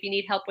 training if you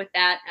need help with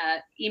that.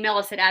 Email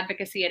us at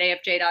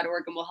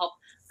advocacy@afj.org and we'll help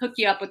hook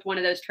you up with one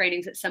of those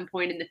trainings at some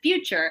point in the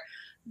future.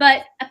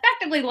 But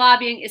effectively,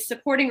 lobbying is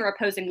supporting or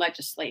opposing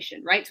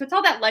legislation, right? So it's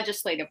all that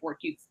legislative work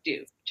you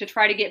do to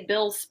try to get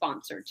bills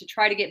sponsored, to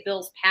try to get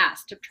bills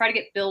passed, to try to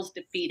get bills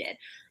defeated.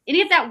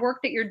 Any of that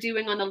work that you're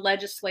doing on the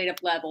legislative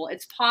level,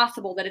 it's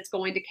possible that it's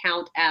going to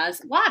count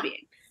as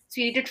lobbying.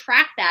 So you need to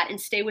track that and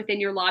stay within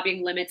your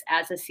lobbying limits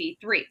as a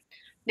C3.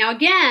 Now,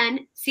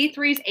 again,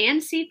 C3s and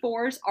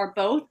C4s are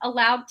both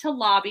allowed to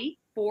lobby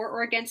for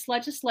or against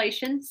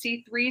legislation,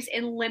 C3s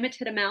in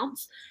limited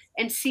amounts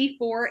and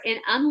C4 in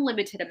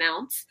unlimited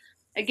amounts.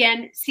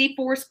 Again,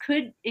 C4s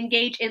could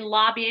engage in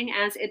lobbying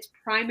as its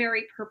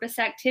primary purpose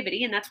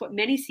activity, and that's what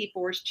many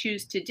C4s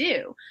choose to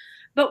do.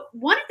 But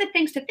one of the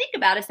things to think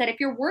about is that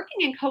if you're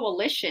working in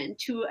coalition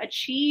to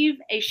achieve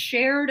a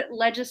shared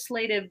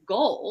legislative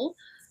goal,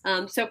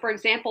 so for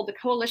example, the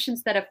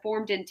coalitions that have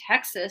formed in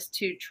Texas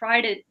to try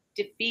to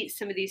defeat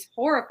some of these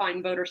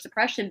horrifying voter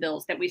suppression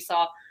bills that we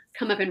saw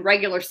come up in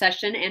regular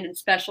session and in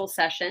special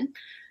session,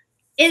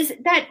 is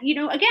that,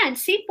 again,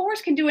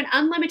 C4s can do an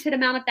unlimited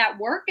amount of that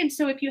work. And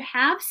so if you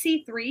have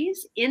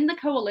C3s in the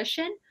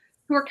coalition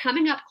who are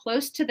coming up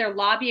close to their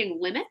lobbying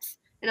limits,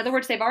 in other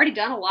words, they've already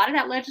done a lot of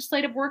that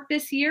legislative work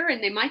this year,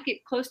 and they might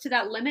get close to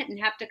that limit and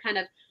have to kind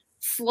of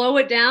slow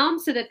it down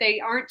so that they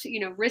aren't,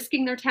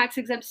 risking their tax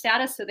exempt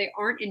status, so they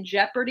aren't in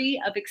jeopardy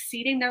of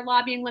exceeding their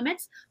lobbying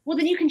limits. Well,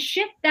 then you can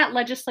shift that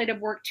legislative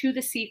work to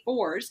the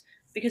C4s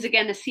because,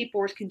 again, the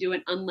C4s can do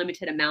an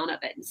unlimited amount of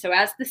it. And so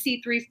as the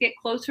C3s get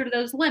closer to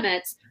those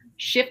limits,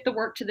 shift the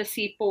work to the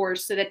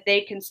C4s so that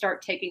they can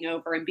start taking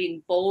over and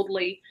being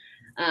boldly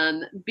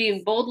and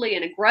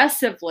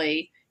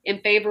aggressively in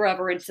favor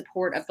of or in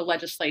support of the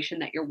legislation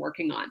that you're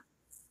working on.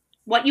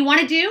 What you want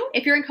to do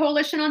if you're in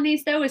coalition on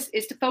these, though, is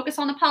to focus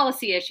on the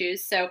policy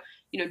issues. So,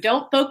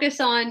 don't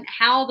focus on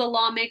how the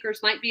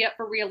lawmakers might be up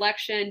for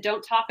reelection.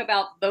 Don't talk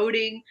about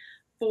voting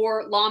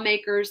for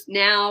lawmakers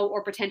now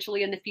or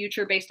potentially in the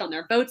future based on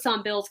their votes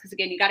on bills. Because,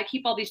 again, you got to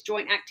keep all these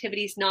joint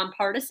activities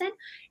nonpartisan.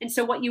 And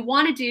so what you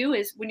want to do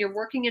is when you're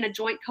working in a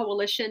joint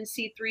coalition,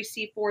 C3,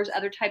 C4s,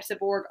 other types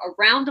of org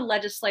around the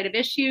legislative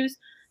issues,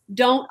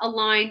 don't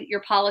align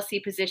your policy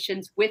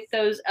positions with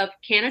those of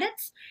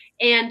candidates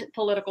and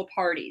political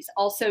parties.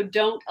 Also,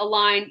 don't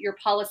align your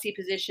policy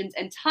positions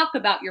and talk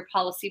about your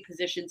policy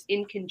positions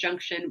in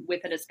conjunction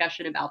with a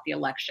discussion about the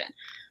election.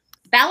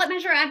 Ballot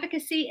measure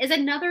advocacy is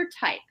another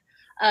type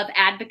of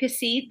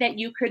advocacy that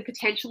you could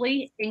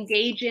potentially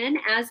engage in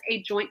as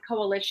a joint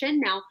coalition.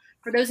 Now,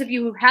 for those of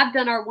you who have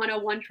done our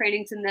 101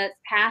 trainings in the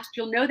past,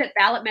 you'll know that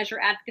ballot measure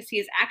advocacy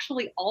is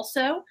actually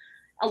also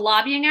a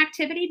lobbying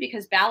activity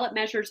because ballot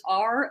measures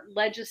are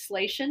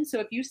legislation. So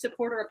if you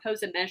support or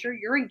oppose a measure,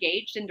 you're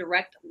engaged in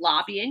direct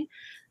lobbying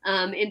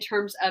in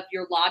terms of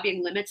your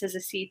lobbying limits as a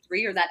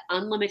C3 or that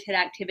unlimited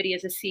activity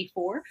as a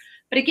C4.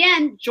 But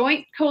again,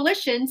 joint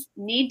coalitions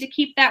need to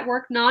keep that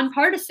work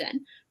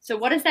nonpartisan. So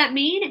what does that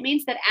mean? It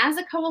means that as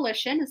a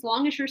coalition, as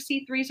long as your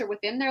C3s are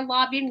within their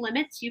lobbying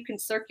limits, you can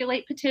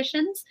circulate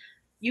petitions,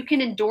 you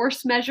can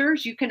endorse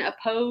measures, you can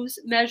oppose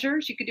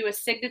measures, you can do a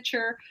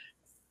signature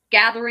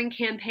gathering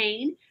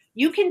campaign.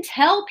 You can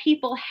tell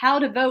people how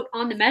to vote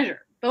on the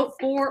measure, vote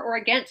for or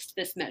against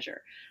this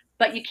measure,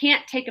 but you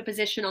can't take a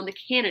position on the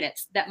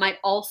candidates that might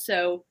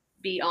also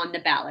be on the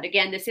ballot.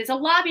 Again, this is a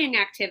lobbying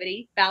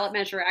activity, ballot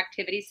measure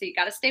activity, so you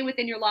got to stay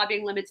within your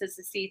lobbying limits as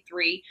a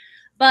C3,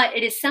 but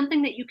it is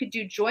something that you could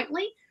do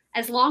jointly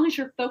as long as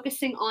you're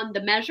focusing on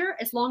the measure,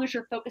 as long as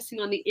you're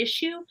focusing on the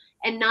issue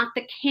and not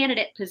the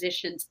candidate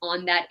positions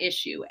on that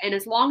issue. And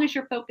as long as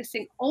you're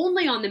focusing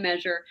only on the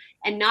measure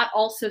and not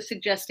also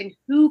suggesting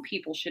who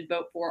people should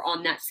vote for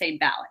on that same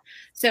ballot.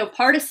 So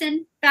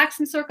partisan facts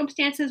and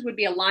circumstances would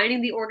be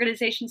aligning the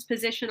organization's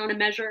position on a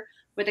measure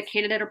with a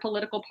candidate or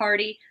political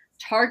party,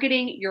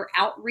 targeting your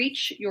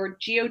outreach, your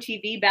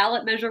GOTV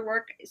ballot measure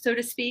work, so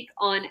to speak,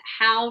 on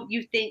how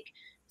you think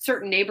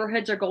certain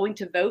neighborhoods are going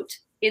to vote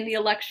in the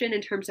election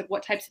in terms of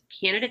what types of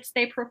candidates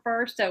they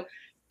prefer. So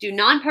do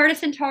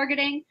nonpartisan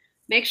targeting,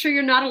 make sure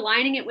you're not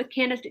aligning it with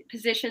candidate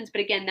positions.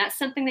 But again, that's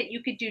something that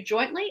you could do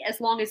jointly as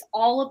long as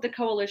all of the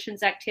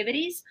coalition's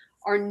activities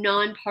are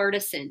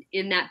nonpartisan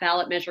in that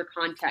ballot measure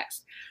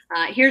context.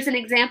 Here's an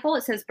example.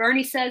 It says,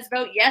 Bernie says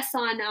vote yes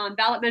on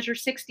ballot measure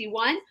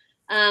 61.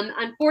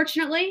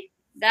 Unfortunately,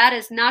 that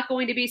is not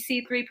going to be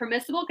C3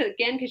 permissible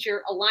because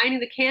you're aligning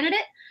the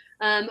candidate.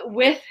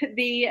 with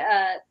the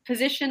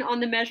position on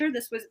the measure.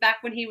 This was back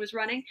when he was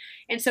running.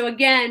 And so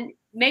again,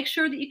 make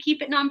sure that you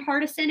keep it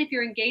nonpartisan if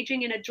you're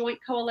engaging in a joint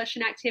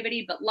coalition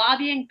activity, but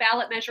lobbying,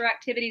 ballot measure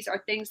activities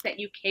are things that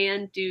you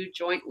can do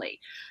jointly.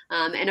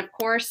 And of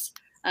course,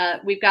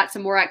 we've got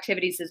some more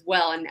activities as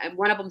well. And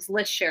one of them is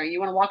list sharing. You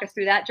want to walk us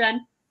through that,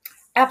 Jen?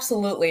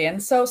 Absolutely.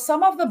 And so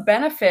some of the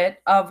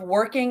benefit of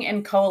working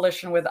in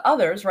coalition with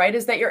others, right,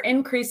 is that you're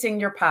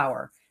increasing your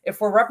power. If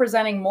we're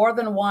representing more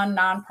than one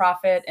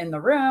nonprofit in the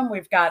room,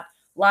 we've got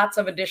lots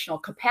of additional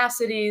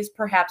capacities,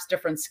 perhaps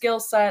different skill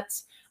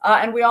sets,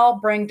 and we all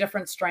bring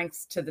different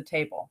strengths to the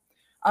table.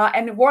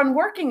 And when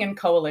working in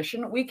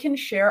coalition, we can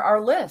share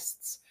our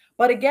lists.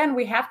 But again,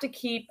 we have to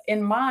keep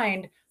in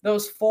mind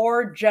those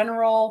 4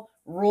 general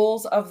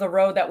rules of the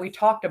road that we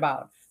talked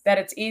about, that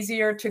it's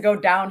easier to go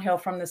downhill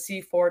from the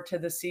C4 to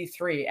the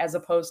C3 as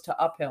opposed to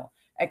uphill,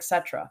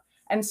 etc.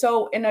 And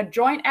so in a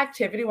joint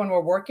activity, when we're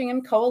working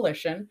in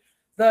coalition,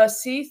 the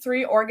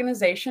C3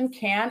 organization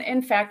can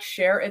in fact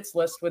share its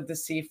list with the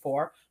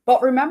C4,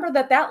 but remember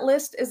that that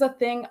list is a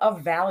thing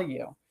of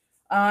value,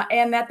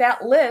 and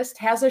that list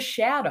has a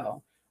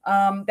shadow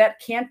that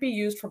can't be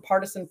used for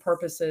partisan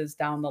purposes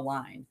down the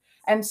line.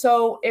 And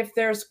so if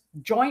there's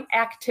joint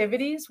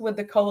activities with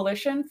the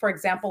coalition, for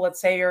example, let's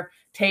say you're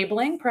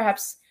tabling,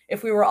 perhaps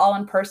if we were all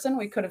in person,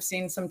 we could have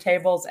seen some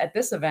tables at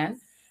this event.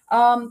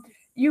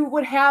 You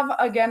would have,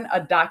 again, a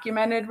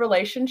documented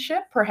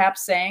relationship,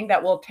 perhaps saying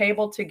that we'll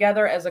table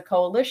together as a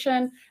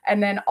coalition,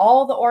 and then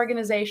all the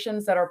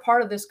organizations that are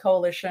part of this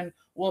coalition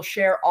will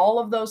share all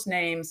of those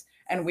names,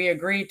 and we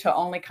agree to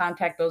only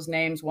contact those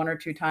names 1 or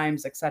 2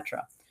 times,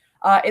 etc.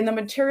 In the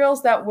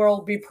materials that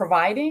we'll be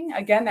providing,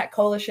 again, that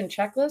coalition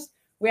checklist,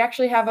 we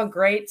actually have a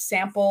great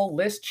sample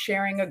list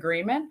sharing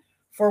agreement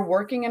for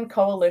working in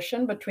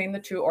coalition between the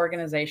 2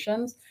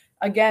 organizations,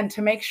 again,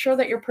 to make sure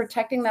that you're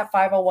protecting that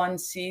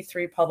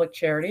 501c3 public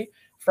charity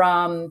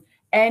from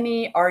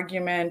any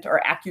argument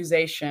or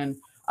accusation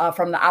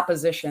from the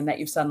opposition that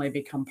you've suddenly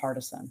become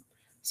partisan.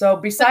 So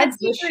besides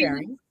list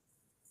sharing.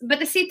 But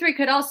the C3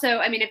 could also,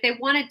 I mean, if they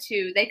wanted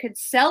to, they could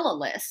sell a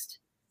list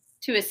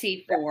to a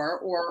C4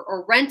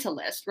 or rent a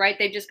list, right?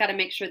 They've just got to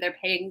make sure they're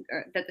paying,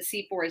 that the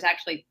C4 is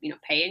actually,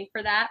 paying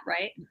for that,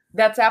 right?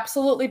 That's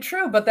absolutely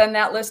true. But then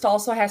that list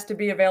also has to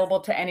be available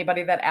to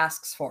anybody that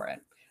asks for it.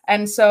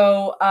 And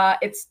so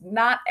it's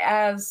not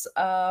as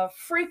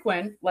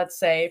frequent, let's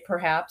say,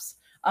 perhaps,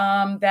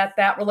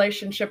 that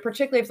relationship,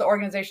 particularly if the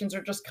organizations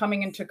are just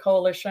coming into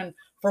coalition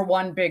for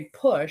one big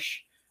push.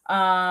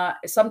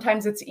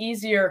 Sometimes it's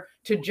easier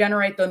to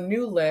generate the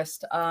new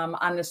list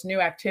on this new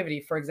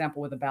activity, for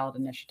example, with a ballot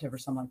initiative or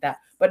something like that.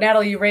 But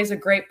Natalie, you raise a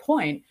great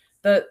point.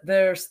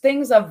 There's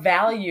things of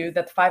value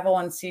that the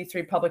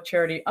 501c3 public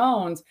charity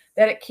owns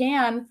that it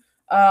can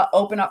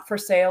open up for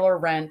sale or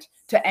rent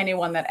to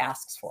anyone that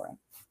asks for it.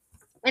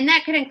 And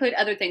that could include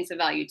other things of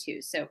value too.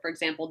 So for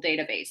example,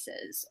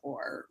 databases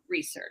or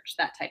research,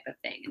 that type of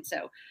thing. And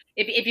so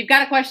if you've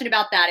got a question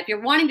about that, if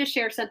you're wanting to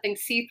share something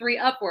C3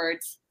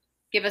 upwards,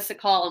 give us a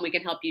call and we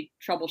can help you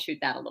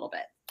troubleshoot that a little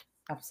bit.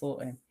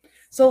 Absolutely.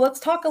 So let's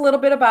talk a little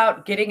bit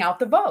about getting out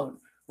the vote,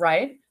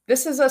 right?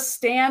 This is a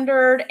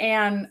standard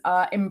and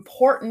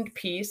important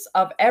piece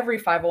of every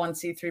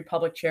 501c3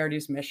 public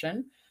charity's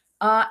mission,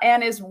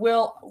 and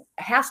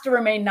has to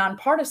remain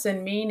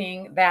nonpartisan,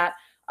 meaning that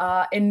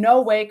in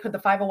no way could the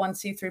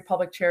 501c3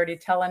 public charity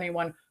tell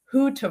anyone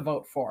who to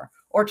vote for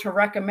or to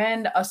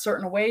recommend a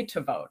certain way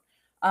to vote.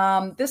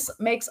 This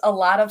makes a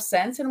lot of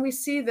sense, and we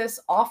see this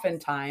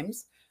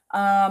oftentimes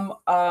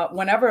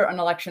whenever an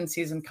election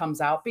season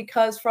comes out,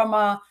 because from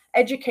a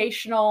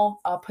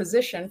educational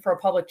position for a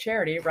public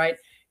charity, right,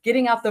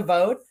 getting out the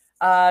vote,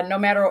 no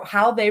matter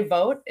how they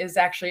vote, is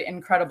actually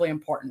incredibly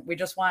important. We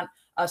just want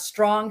a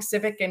strong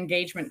civic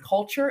engagement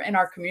culture in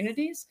our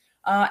communities.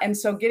 And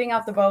so getting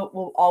out the vote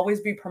will always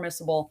be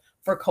permissible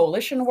for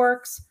coalition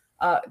works,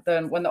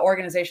 when the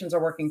organizations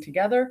are working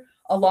together,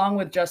 along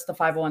with just the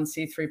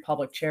 501c3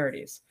 public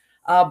charities.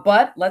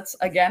 But let's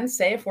again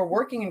say, if we're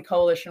working in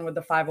coalition with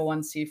the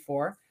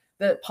 501c4,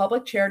 the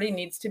public charity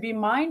needs to be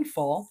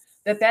mindful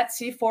that that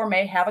C4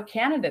 may have a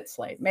candidate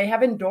slate, may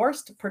have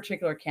endorsed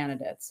particular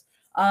candidates,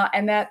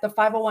 and that the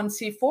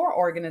 501c4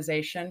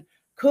 organization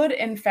could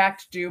in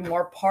fact do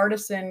more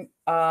partisan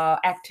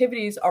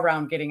activities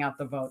around getting out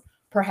the vote,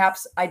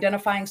 perhaps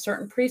identifying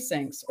certain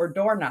precincts or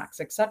door knocks,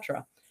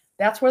 etc.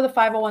 That's where the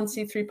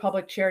 501c3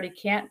 public charity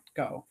can't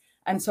go.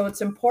 And so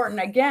it's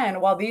important, again,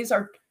 while these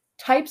are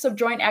types of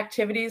joint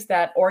activities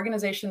that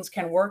organizations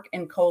can work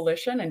in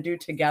coalition and do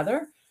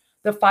together,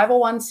 the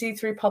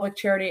 501c3 public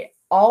charity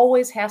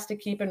always has to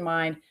keep in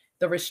mind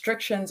the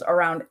restrictions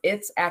around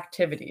its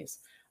activities.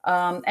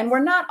 And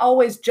we're not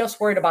always just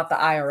worried about the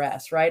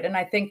IRS, right? And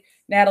I think,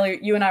 Natalie,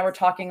 you and I were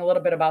talking a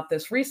little bit about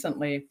this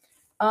recently.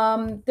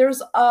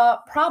 There's a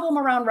problem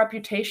around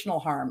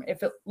reputational harm.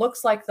 If it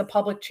looks like the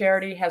public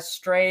charity has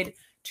strayed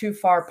too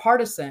far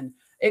partisan,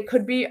 it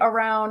could be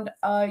around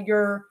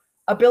your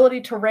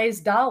ability to raise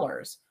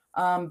dollars,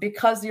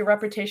 because your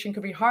reputation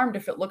could be harmed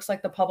if it looks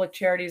like the public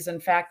charity is in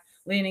fact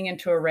leaning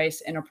into a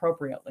race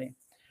inappropriately.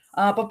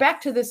 But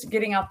back to this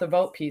getting out the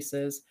vote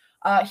pieces.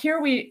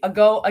 Here we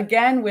go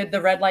again with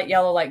the red light,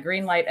 yellow light,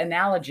 green light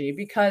analogy,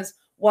 because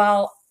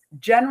while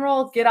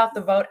general get out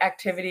the vote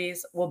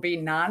activities will be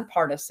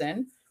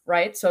nonpartisan,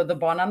 right? So the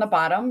one on the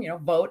bottom,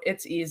 vote,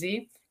 it's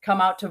easy,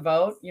 come out to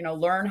vote,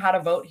 learn how to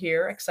vote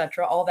here,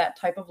 etc. All that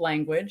type of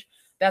language.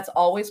 That's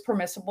always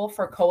permissible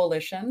for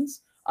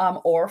coalitions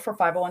or for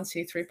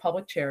 501c3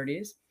 public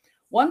charities.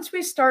 Once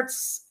we start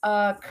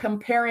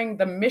comparing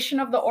the mission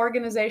of the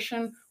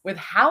organization with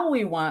how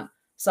we want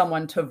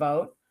someone to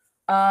vote,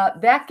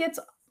 that gets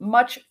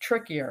much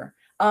trickier.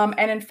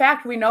 And in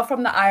fact, we know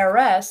from the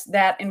IRS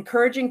that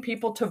encouraging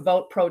people to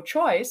vote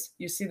pro-choice,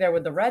 you see there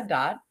with the red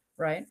dot,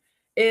 right,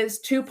 is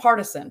too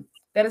partisan.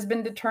 That has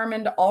been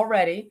determined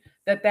already,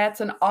 that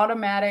that's an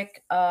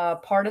automatic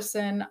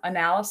partisan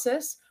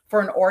analysis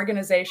for an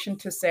organization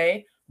to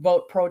say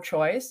vote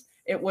pro-choice.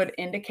 It would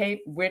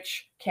indicate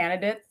which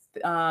candidate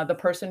the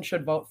person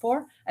should vote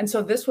for. And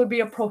so this would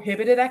be a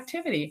prohibited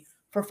activity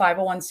for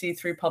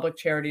 501c3 public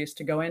charities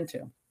to go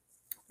into.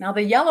 Now,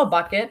 the yellow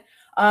bucket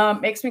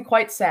makes me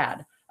quite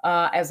sad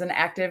as an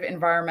active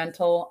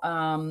environmental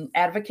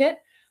advocate.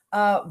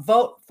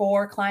 Vote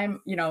for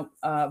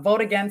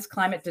vote against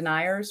climate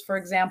deniers, for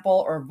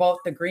example, or vote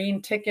the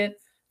green ticket,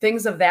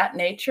 things of that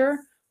nature.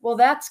 Well,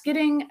 that's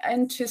getting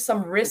into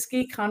some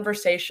risky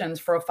conversations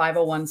for a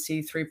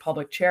 501c3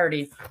 public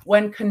charity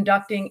when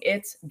conducting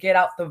its get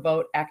out the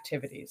vote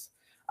activities.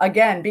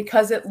 Again,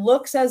 because it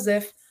looks as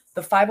if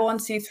the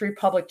 501c3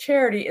 public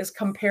charity is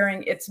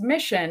comparing its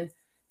mission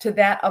to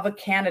that of a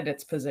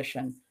candidate's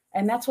position.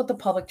 And that's what the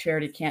public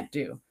charity can't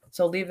do.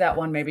 So leave that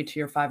one maybe to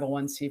your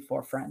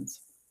 501c4 friends.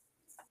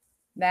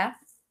 Nat?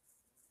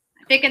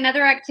 I think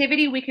another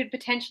activity we could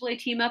potentially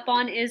team up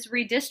on is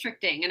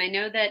redistricting. And I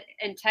know that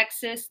in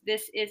Texas,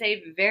 this is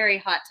a very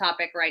hot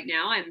topic right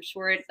now. I'm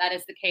sure that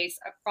is the case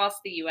across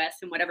the US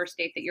in whatever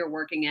state that you're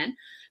working in.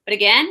 But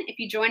again, if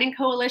you join in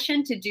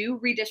coalition to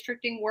do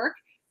redistricting work,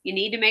 you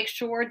need to make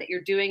sure that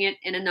you're doing it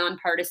in a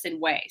nonpartisan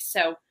way.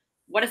 So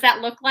what does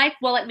that look like?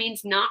 Well, it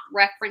means not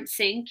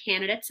referencing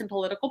candidates and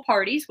political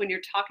parties when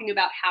you're talking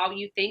about how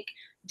you think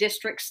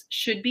districts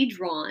should be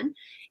drawn.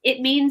 It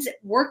means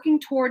working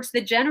towards the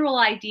general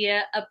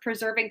idea of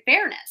preserving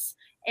fairness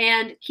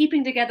and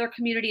keeping together a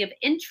community of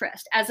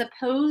interest, as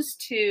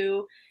opposed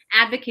to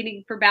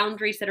advocating for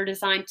boundaries that are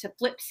designed to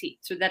flip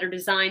seats or that are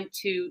designed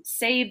to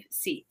save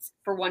seats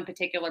for one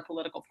particular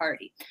political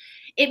party.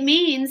 It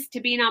means,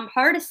 to be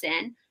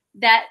nonpartisan,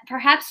 that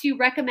perhaps you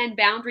recommend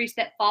boundaries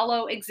that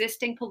follow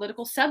existing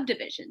political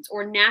subdivisions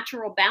or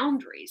natural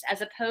boundaries, as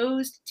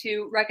opposed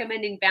to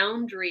recommending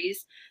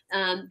boundaries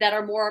that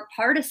are more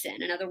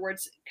partisan. In other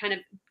words, kind of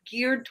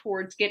geared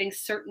towards getting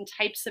certain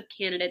types of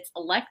candidates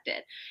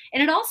elected.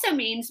 And it also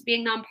means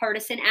being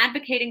nonpartisan,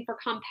 advocating for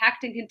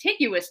compact and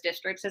contiguous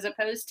districts, as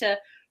opposed to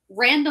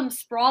random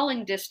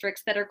sprawling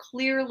districts that are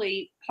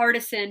clearly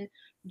partisan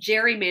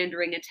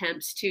gerrymandering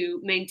attempts to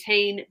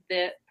maintain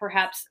the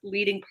perhaps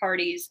leading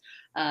party's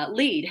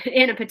lead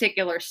in a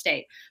particular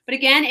state. But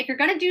again, if you're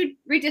going to do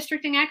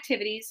redistricting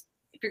activities,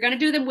 if you're going to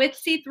do them with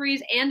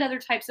C3s and other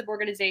types of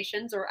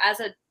organizations, or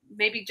as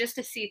maybe just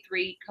a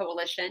C3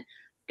 coalition,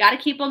 got to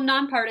keep them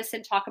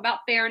nonpartisan, talk about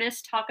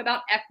fairness, talk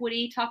about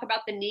equity, talk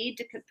about the need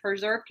to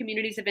preserve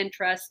communities of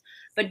interest,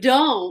 but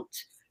don't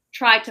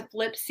try to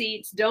flip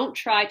seats, don't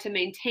try to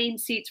maintain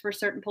seats for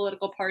certain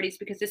political parties,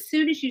 because as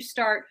soon as you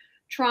start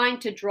trying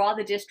to draw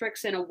the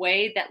districts in a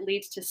way that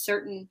leads to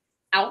certain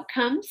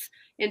outcomes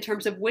in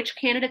terms of which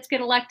candidates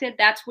get elected,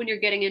 that's when you're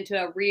getting into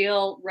a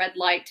real red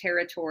light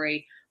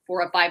territory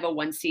for a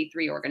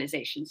 501c3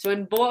 organization. So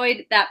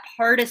avoid that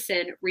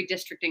partisan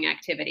redistricting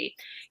activity.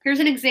 Here's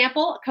an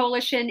example, a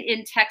coalition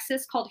in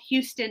Texas called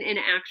Houston in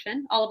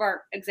Action. All of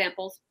our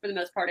examples, for the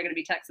most part, are going to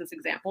be Texas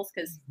examples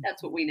because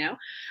that's what we know.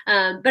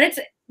 But it's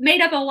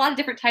made up of a lot of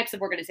different types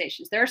of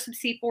organizations. There are some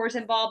C4s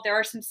involved. There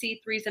are some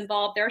C3s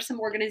involved. There are some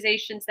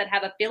organizations that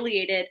have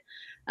affiliated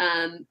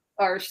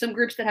or some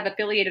groups that have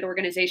affiliated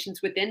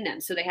organizations within them.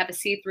 So they have a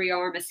C3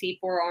 arm, a C4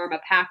 arm, a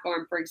PAC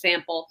arm, for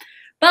example.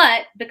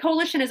 But the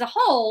coalition as a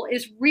whole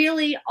is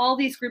really all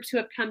these groups who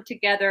have come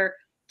together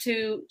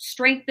to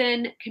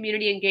strengthen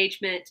community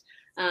engagement,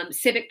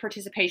 civic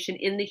participation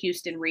in the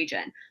Houston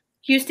region.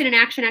 Houston in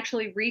Action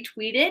actually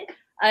retweeted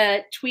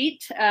a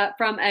tweet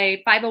from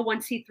a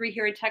 501c3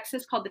 here in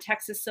Texas called the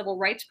Texas Civil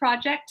Rights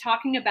Project,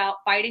 talking about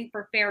fighting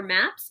for fair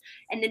maps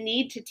and the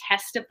need to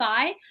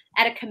testify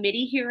at a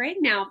committee hearing.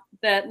 Now,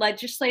 the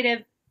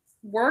legislative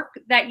work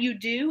that you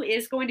do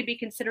is going to be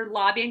considered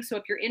lobbying. So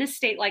if you're in a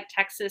state like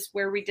Texas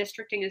where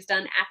redistricting is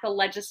done at the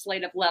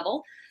legislative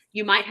level,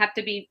 you might have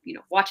to be,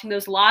 watching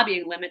those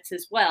lobbying limits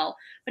as well.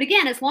 But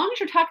again, as long as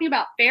you're talking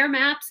about fair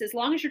maps, as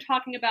long as you're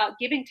talking about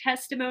giving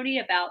testimony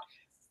about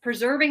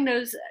preserving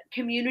those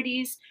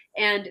communities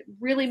and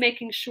really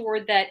making sure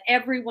that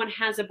everyone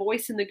has a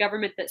voice in the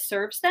government that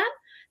serves them,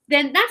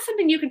 then that's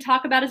something you can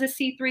talk about as a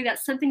C3.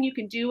 That's something you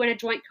can do in a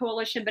joint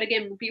coalition. But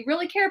again, be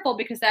really careful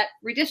because that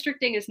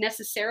redistricting is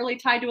necessarily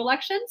tied to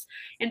elections.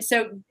 And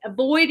so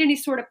avoid any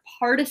sort of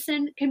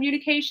partisan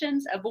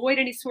communications, avoid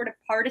any sort of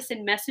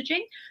partisan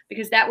messaging,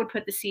 because that would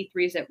put the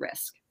C3s at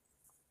risk.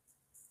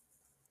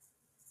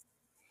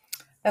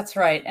 That's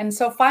right. And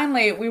so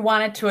finally, we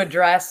wanted to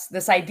address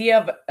this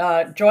idea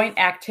of joint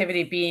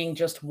activity being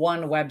just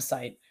one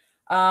website.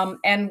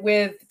 And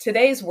with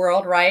today's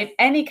world, right,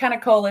 any kind of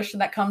coalition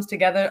that comes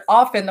together,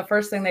 often the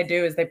first thing they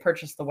do is they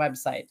purchase the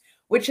website,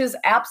 which is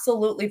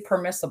absolutely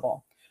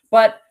permissible.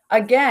 But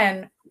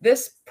again,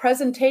 this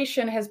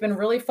presentation has been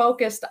really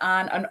focused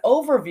on an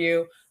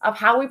overview of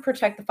how we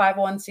protect the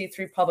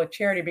 501c3 public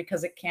charity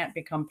because it can't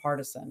become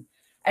partisan.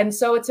 And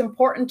so it's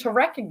important to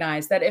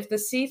recognize that if the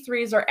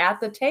C3s are at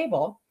the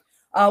table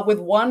with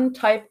one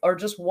type or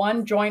just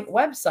one joint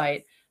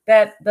website,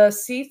 that the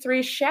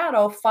C3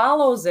 shadow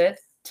follows it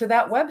to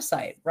that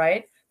website,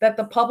 right? That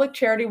the public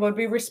charity would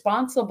be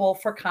responsible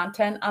for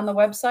content on the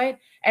website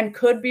and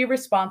could be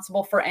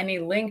responsible for any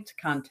linked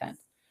content.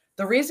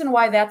 The reason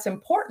why that's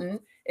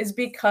important is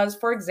because,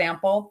 for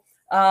example,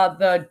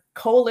 the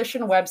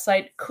coalition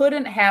website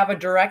couldn't have a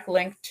direct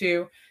link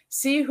to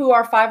see who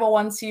our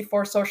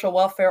 501c4 social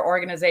welfare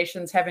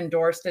organizations have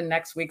endorsed in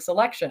next week's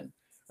election,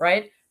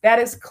 right? That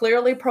is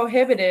clearly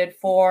prohibited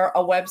for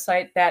a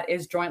website that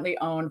is jointly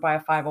owned by a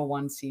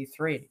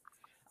 501c3.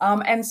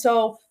 And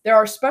so there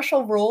are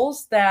special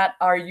rules that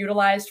are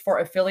utilized for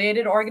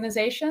affiliated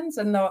organizations.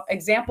 And the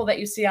example that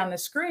you see on the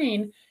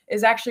screen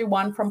is actually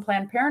one from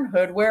Planned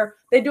Parenthood where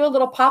they do a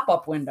little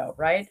pop-up window,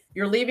 right?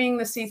 You're leaving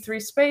the C3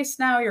 space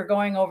now, you're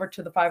going over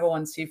to the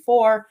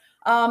 501c4.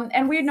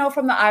 And we know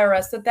from the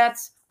IRS that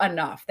that's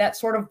enough. That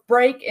sort of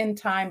break in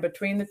time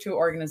between the two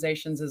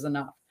organizations is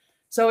enough.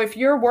 So if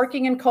you're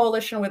working in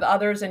coalition with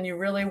others and you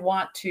really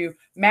want to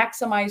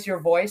maximize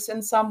your voice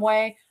in some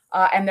way,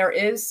 and there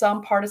is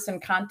some partisan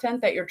content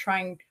that you're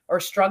trying or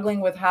struggling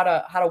with how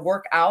to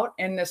work out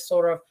in this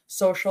sort of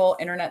social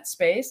internet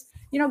space,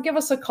 give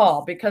us a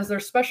call because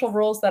there's special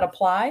rules that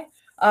apply.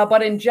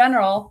 But in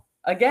general,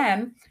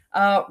 again,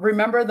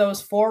 remember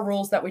those 4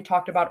 rules that we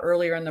talked about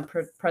earlier in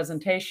the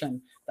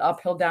presentation: the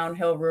uphill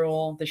downhill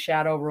rule, the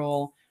shadow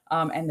rule,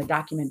 and the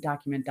document.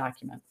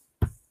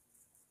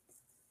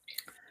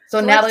 So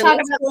Natalie,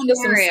 let's go into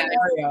some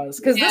scenarios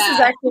because this is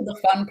actually the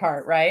fun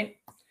part, right?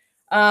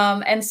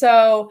 And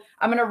so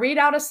I'm going to read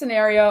out a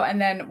scenario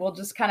and then we'll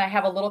just kind of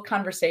have a little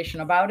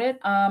conversation about it.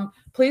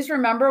 Please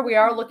remember, we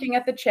are looking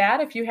at the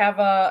chat. If you have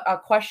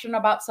a question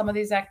about some of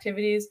these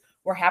activities,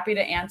 we're happy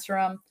to answer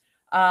them.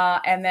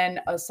 And then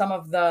some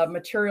of the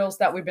materials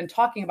that we've been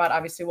talking about,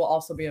 obviously, will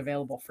also be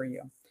available for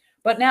you.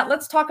 But Nat,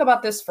 let's talk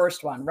about this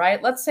first one,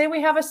 right? Let's say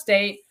we have a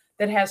state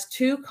that has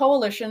 2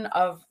 coalitions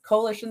of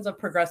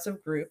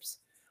progressive groups,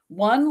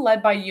 one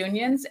led by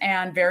unions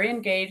and very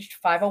engaged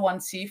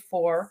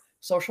 501c4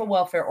 social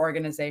welfare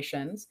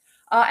organizations,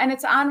 and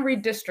it's on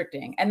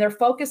redistricting, and they're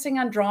focusing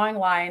on drawing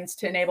lines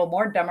to enable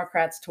more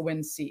Democrats to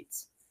win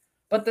seats.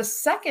 But the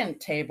second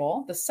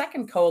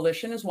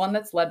coalition is one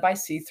that's led by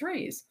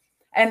C3s,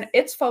 and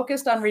it's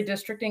focused on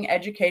redistricting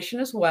education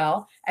as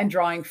well and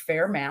drawing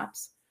fair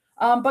maps.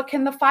 But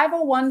can the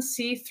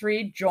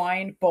 501c3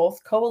 join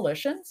both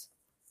coalitions?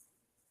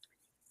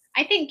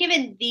 I think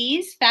given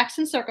these facts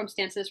and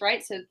circumstances,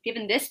 right? So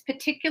given this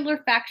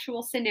particular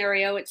factual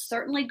scenario, it's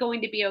certainly going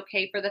to be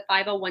okay for the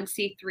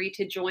 501c3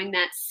 to join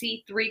that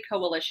C3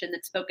 coalition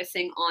that's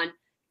focusing on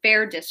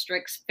fair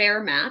districts,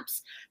 fair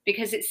maps,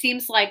 because it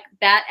seems like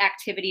that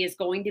activity is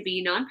going to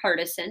be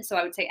nonpartisan. So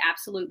I would say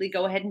absolutely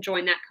go ahead and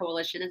join that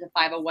coalition as a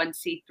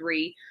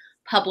 501c3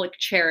 public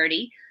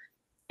charity.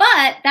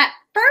 But that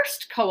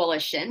first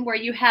coalition where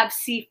you have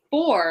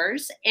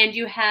C4s and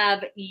you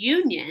have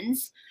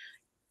unions,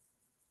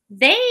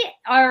 they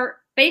are,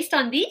 based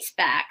on these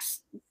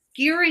facts,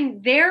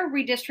 gearing their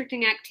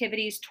redistricting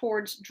activities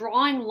towards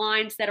drawing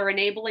lines that are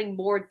enabling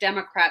more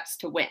Democrats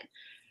to win.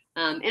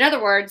 In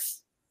other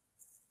words,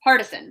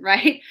 partisan,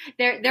 right?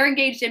 They're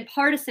engaged in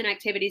partisan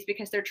activities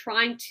because they're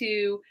trying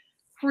to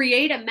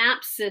create a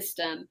map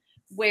system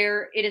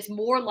where it is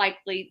more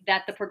likely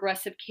that the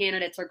progressive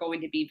candidates are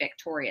going to be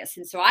victorious.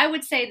 And so I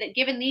would say that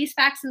given these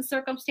facts and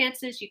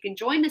circumstances, you can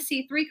join the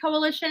C3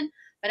 coalition,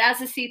 but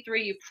as a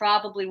C3, you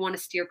probably want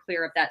to steer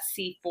clear of that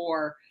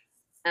C4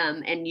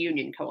 and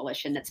union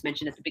coalition that's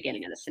mentioned at the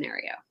beginning of the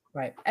scenario.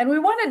 Right. And we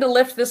wanted to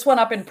lift this one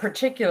up in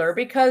particular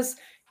because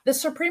the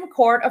Supreme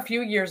Court a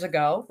few years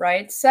ago,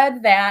 right,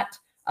 said that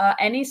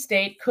any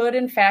state could,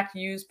 in fact,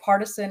 use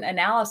partisan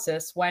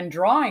analysis when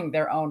drawing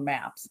their own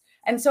maps.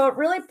 And so it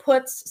really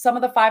puts some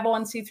of the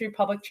 501c3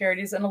 public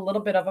charities in a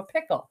little bit of a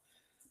pickle.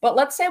 But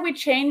let's say we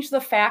change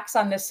the facts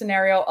on this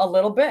scenario a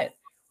little bit,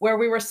 where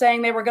we were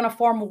saying they were going to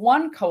form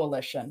one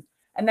coalition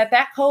and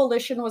that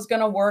coalition was going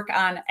to work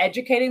on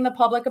educating the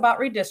public about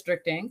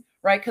redistricting,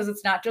 right? Because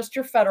it's not just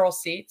your federal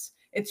seats,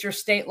 it's your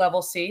state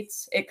level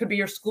seats. It could be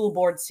your school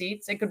board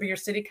seats. It could be your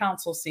city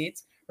council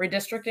seats.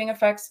 Redistricting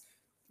affects,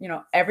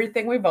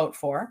 everything we vote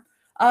for.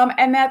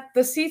 And that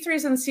the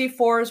C3s and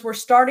C4s were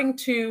starting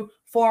to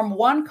form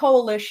one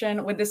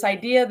coalition with this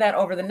idea that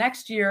over the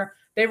next year,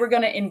 they were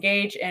going to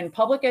engage in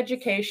public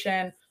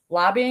education,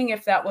 lobbying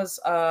if that was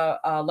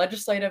a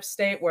legislative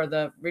state where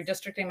the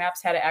redistricting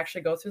maps had to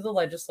actually go through the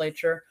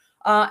legislature,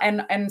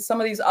 and some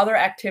of these other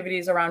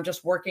activities around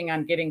just working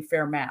on getting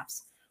fair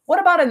maps. What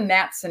about in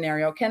that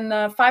scenario? Can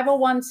the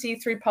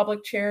 501c3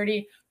 public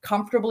charity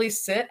comfortably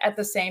sit at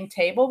the same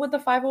table with the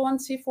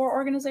 501c4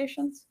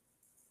 organizations?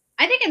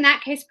 I think in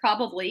that case,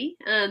 probably.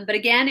 But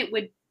again,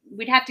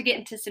 we'd have to get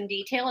into some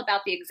detail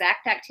about the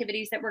exact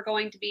activities that were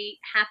going to be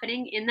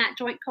happening in that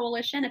joint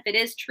coalition. If it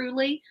is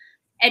truly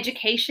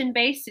education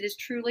based, it is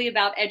truly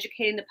about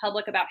educating the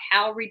public about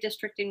how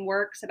redistricting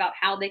works, about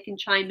how they can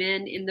chime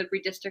in the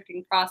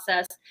redistricting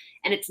process.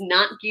 And it's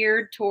not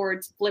geared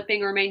towards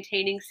flipping or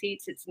maintaining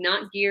seats. It's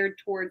not geared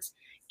towards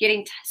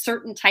getting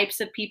certain types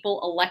of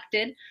people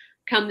elected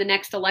come the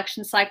next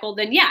election cycle.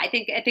 Then yeah, I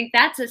think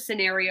that's a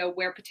scenario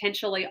where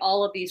potentially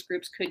all of these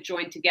groups could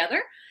join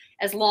together,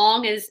 as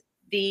long as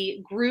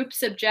the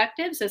group's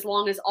objectives, as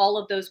long as all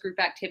of those group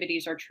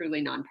activities are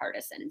truly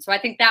nonpartisan. And so I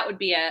think that would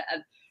be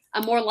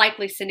a more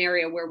likely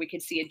scenario where we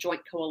could see a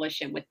joint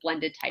coalition with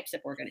blended types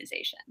of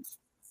organizations.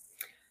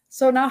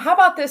 So now how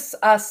about this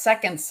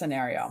second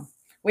scenario?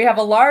 We have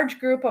a large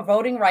group of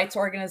voting rights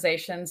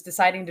organizations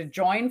deciding to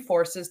join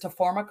forces to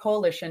form a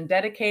coalition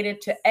dedicated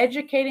to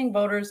educating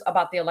voters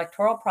about the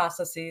electoral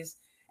processes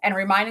and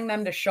reminding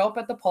them to show up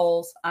at the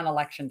polls on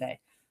election day.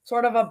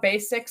 Sort of a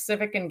basic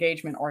civic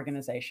engagement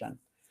organization.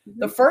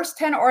 The first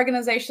 10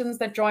 organizations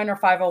that join are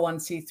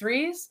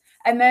 501c3s,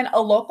 and then a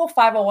local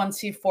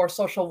 501c4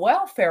 social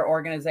welfare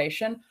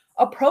organization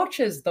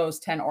approaches those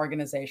 10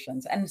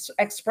 organizations and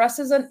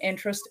expresses an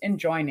interest in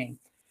joining.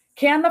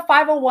 Can the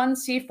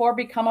 501c4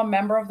 become a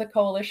member of the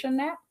coalition,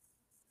 Nat?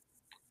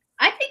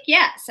 I think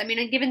yes. I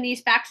mean, given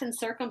these facts and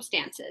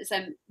circumstances,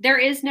 there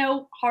is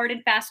no hard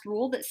and fast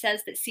rule that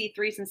says that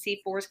C3s and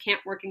C4s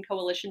can't work in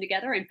coalition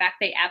together. In fact,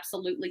 they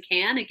absolutely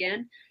can.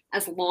 Again,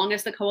 as long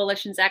as the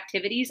coalition's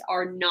activities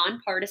are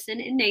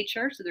nonpartisan in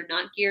nature, so they're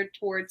not geared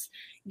towards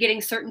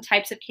getting certain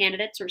types of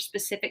candidates or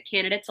specific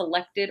candidates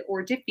elected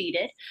or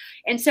defeated.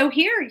 And so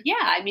here, yeah,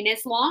 I mean,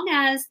 as long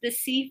as the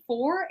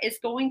C4 is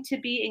going to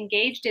be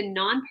engaged in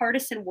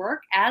nonpartisan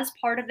work as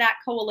part of that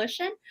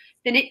coalition,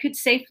 then it could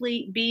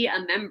safely be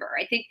a member.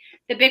 I think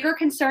the bigger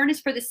concern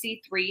is for the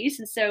C3s.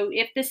 And so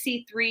if the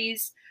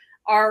C3s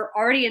are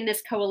already in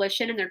this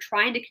coalition and they're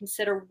trying to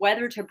consider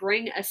whether to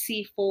bring a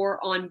C4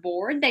 on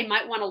board, they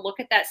might want to look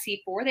at that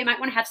C4. They might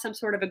want to have some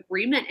sort of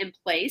agreement in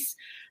place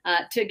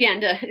to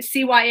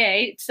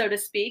CYA, so to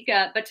speak,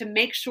 but to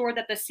make sure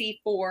that the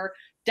C4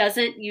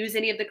 doesn't use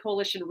any of the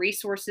coalition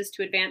resources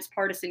to advance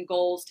partisan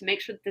goals, to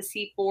make sure that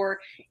the C4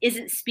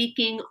 isn't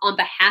speaking on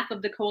behalf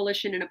of the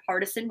coalition in a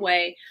partisan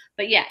way.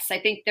 But yes,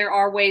 I think there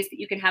are ways that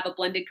you can have a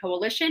blended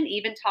coalition,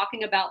 even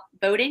talking about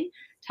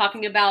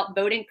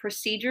voting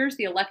procedures,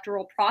 the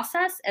electoral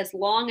process, as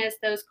long as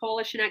those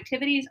coalition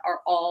activities are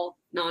all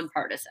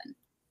nonpartisan.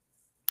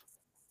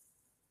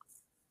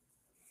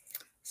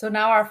 So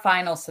now our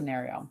final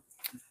scenario.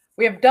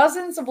 We have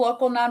dozens of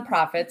local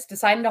nonprofits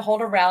deciding to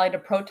hold a rally to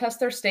protest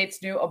their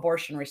state's new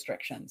abortion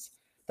restrictions.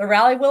 The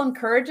rally will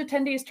encourage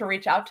attendees to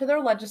reach out to their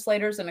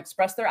legislators and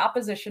express their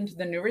opposition to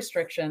the new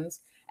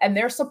restrictions and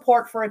their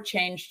support for a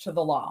change to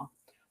the law.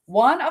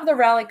 One of the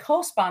rally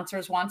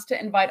co-sponsors wants to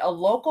invite a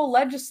local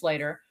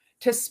legislator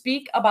to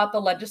speak about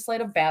the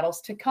legislative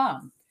battles to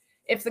come.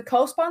 If the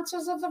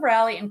co-sponsors of the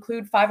rally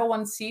include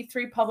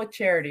 501c3 public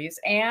charities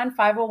and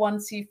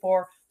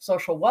 501c4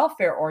 social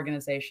welfare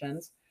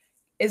organizations,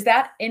 is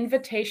that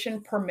invitation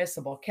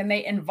permissible? Can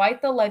they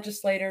invite the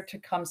legislator to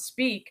come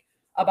speak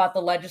about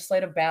the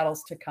legislative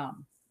battles to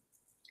come?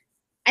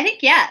 I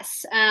think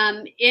yes.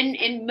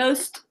 In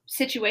most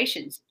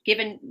situations,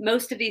 given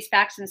most of these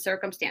facts and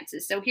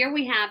circumstances. So here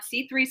we have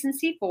C3s and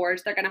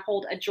C4s. They're going to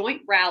hold a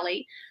joint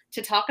rally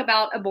to talk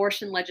about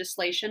abortion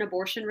legislation,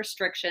 abortion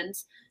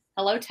restrictions.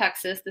 Hello,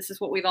 Texas. This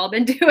is what we've all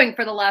been doing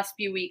for the last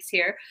few weeks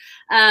here.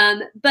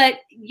 But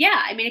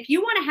yeah, I mean, if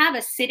you want to have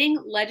a sitting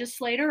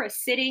legislator, a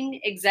sitting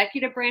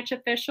executive branch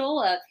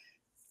official, a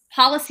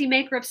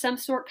policymaker of some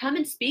sort come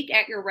and speak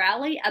at your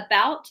rally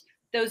about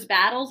those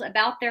battles,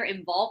 about their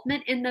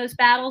involvement in those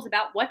battles,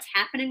 about what's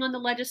happening on the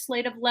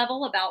legislative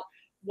level, about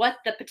what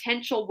the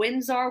potential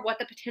wins are, what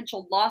the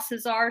potential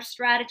losses are,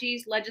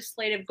 strategies,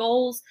 legislative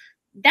goals,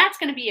 that's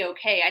going to be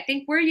okay. I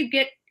think where you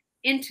get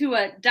into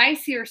a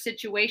dicier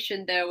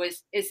situation, though,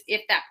 is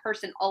if that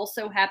person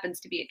also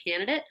happens to be a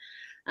candidate,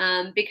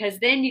 because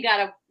then you got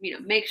to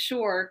make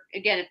sure,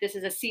 again, if this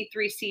is a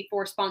C3,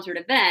 C4 sponsored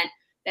event,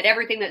 that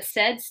everything that's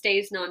said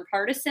stays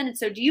nonpartisan. And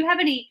so do you have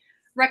any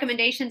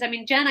recommendations? I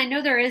mean, Jen, I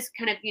know there is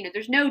kind of,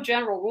 there's no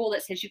general rule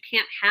that says you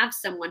can't have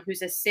someone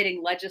who's a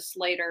sitting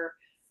legislator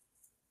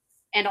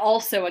and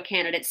also a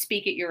candidate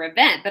speak at your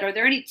event, but are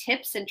there any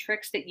tips and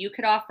tricks that you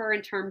could offer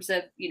in terms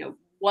of,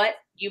 what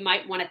you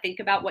might want to think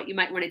about, what you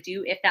might want to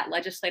do if that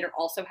legislator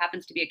also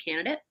happens to be a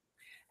candidate?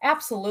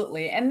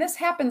 Absolutely. And this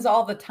happens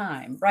all the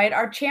time, right?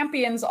 Our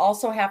champions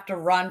also have to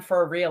run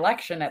for a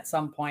re-election at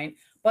some point,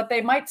 but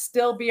they might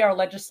still be our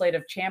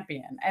legislative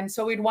champion. And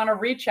so we'd want to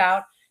reach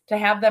out to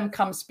have them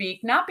come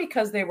speak, not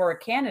because they were a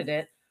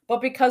candidate,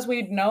 but because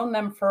we'd known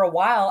them for a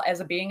while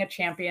as being a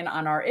champion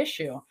on our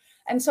issue.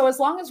 And so as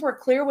long as we're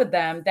clear with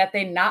them that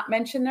they not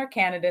mention their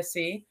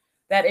candidacy,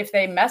 that if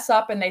they mess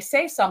up and they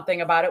say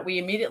something about it, we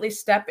immediately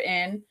step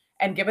in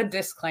and give a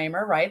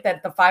disclaimer, right?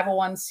 That the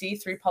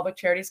 501c3 public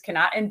charities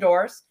cannot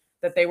endorse,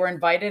 that they were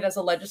invited as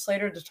a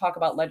legislator to talk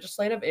about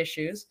legislative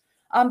issues.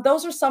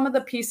 Those are some of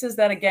the pieces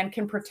that, again,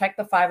 can protect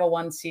the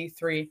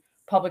 501c3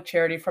 public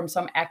charity from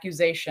some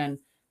accusation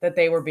that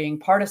they were being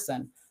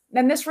partisan.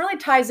 And this really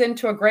ties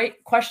into a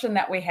great question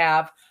that we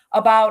have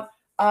about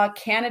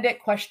candidate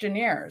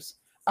questionnaires.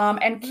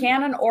 And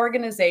can an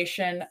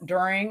organization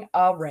during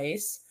a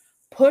race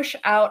push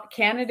out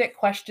candidate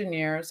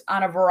questionnaires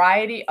on a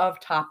variety of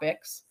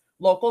topics,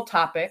 local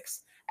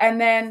topics,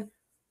 and then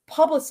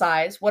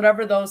publicize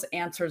whatever those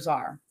answers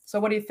are? So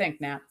what do you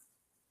think, Nat?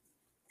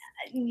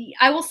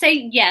 I will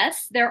say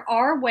yes, there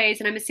are ways,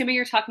 and I'm assuming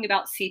you're talking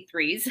about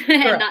C3s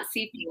and not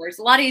C4s.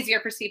 A lot easier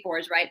for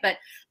C4s, right? But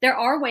there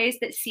are ways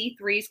that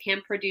C3s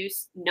can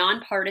produce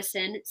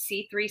nonpartisan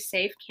C3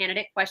 safe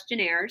candidate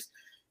questionnaires.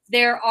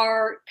 There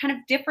are kind of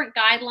different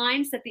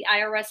guidelines that the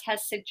IRS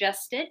has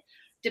suggested,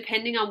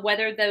 depending on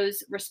whether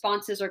those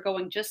responses are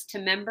going just to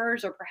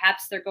members or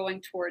perhaps they're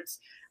going towards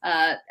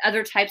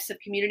other types of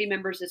community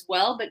members as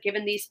well. But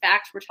given these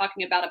facts, we're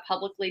talking about a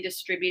publicly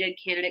distributed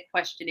candidate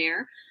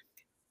questionnaire.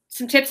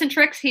 Some tips and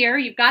tricks here.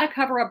 You've got to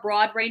cover a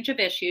broad range of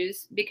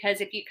issues,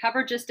 because if you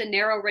cover just a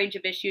narrow range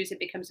of issues, it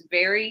becomes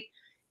very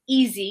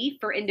easy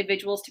for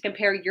individuals to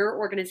compare your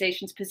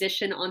organization's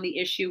position on the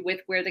issue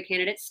with where the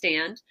candidates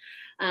stand.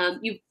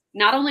 You've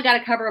not only got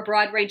to cover a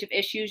broad range of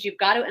issues, you've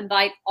got to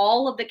invite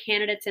all of the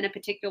candidates in a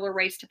particular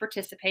race to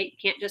participate. You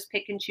can't just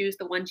pick and choose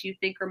the ones you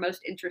think are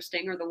most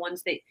interesting or the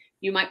ones that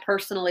you might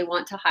personally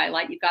want to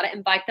highlight. You've got to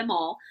invite them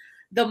all.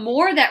 The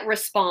more that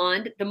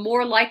respond, the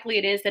more likely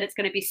it is that it's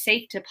going to be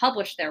safe to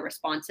publish their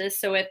responses.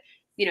 So if,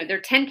 there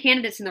are 10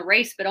 candidates in the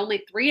race, but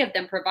only 3 of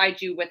them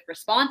provide you with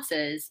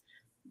responses,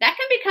 that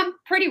can become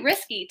pretty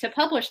risky to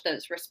publish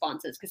those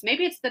responses, because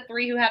maybe it's the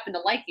 3 who happen to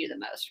like you the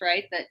most,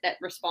 right? That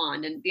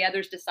respond, and the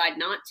others decide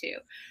not to.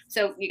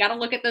 So you got to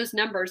look at those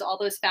numbers, all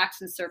those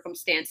facts and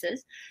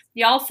circumstances.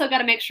 You also got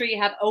to make sure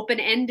you have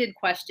open-ended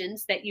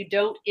questions, that you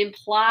don't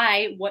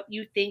imply what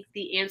you think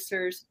the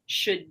answers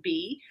should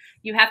be.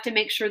 You have to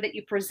make sure that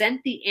you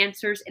present the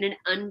answers in an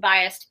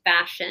unbiased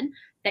fashion,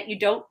 that you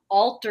don't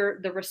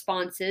alter the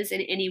responses in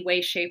any way,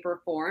 shape,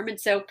 or form.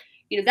 And so,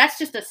 that's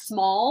just a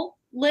small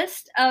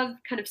list of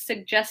kind of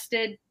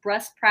suggested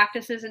best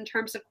practices in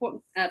terms of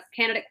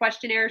candidate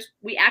questionnaires.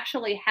 We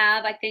actually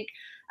have, I think,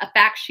 a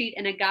fact sheet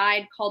and a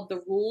guide called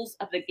The Rules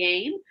of the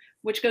Game,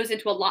 which goes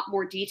into a lot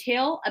more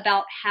detail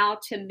about how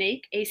to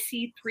make a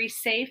C3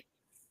 safe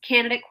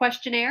candidate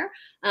questionnaire.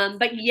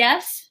 But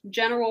yes,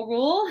 general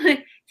rule,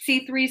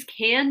 C3s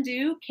can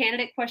do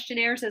candidate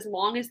questionnaires as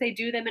long as they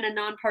do them in a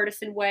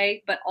nonpartisan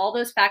way, but all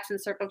those facts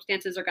and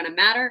circumstances are going to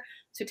matter.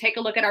 So take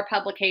a look at our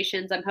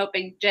publications. I'm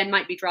hoping Jen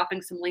might be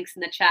dropping some links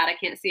in the chat. I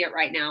can't see it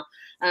right now.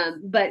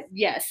 But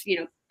yes,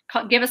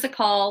 give us a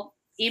call,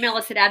 email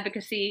us at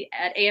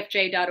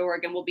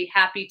advocacy@afj.org, and we'll be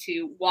happy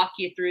to walk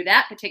you through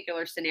that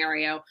particular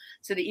scenario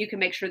so that you can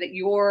make sure that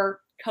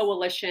your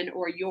coalition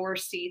or your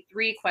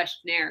C3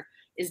 questionnaire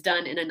is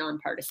done in a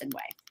nonpartisan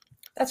way.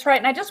 That's right.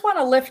 And I just want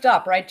to lift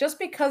up, right? Just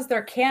because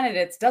they're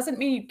candidates doesn't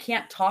mean you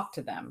can't talk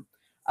to them.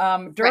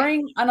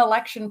 During an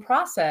election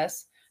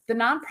process, the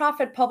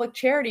nonprofit public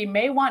charity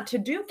may want to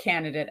do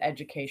candidate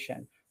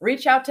education.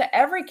 Reach out to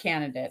every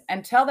candidate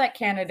and tell that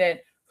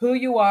candidate who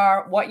you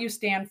are, what you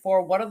stand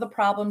for, what are the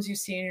problems you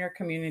see in your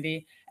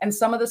community, and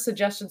some of the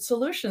suggested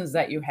solutions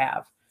that you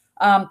have.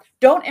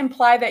 Don't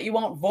imply that you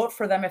won't vote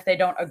for them if they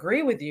don't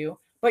agree with you,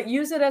 but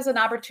use it as an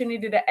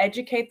opportunity to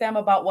educate them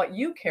about what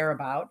you care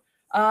about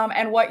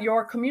and what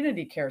your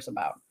community cares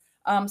about.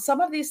 Some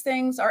of these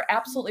things are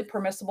absolutely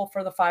permissible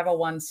for the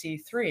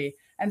 501c3.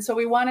 And so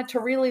we wanted to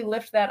really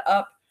lift that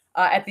up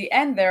at the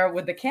end there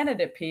with the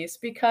candidate piece,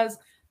 because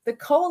the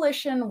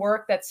coalition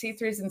work that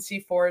C3s and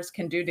C4s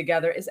can do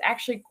together is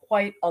actually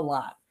quite a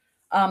lot.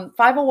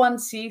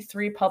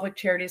 501c3 public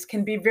charities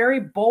can be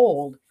very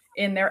bold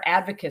in their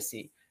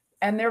advocacy,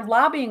 and their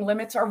lobbying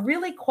limits are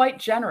really quite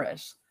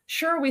generous.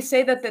 Sure, we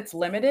say that that's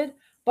limited,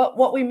 but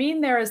what we mean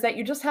there is that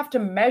you just have to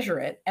measure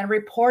it and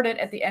report it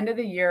at the end of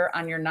the year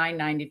on your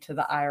 990 to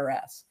the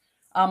IRS.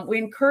 We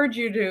encourage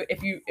you to,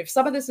 if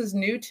some of this is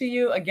new to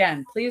you,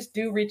 again, please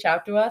do reach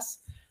out to us.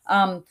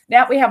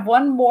 Now we have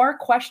one more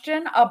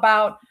question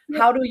about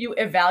how do you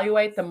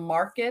evaluate the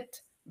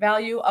market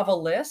value of a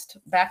list,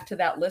 back to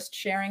that list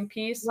sharing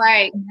piece.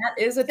 Right. And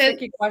that is a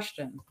tricky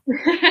question.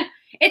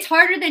 It's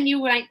harder than you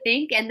might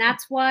think, and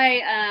that's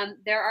why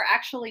there are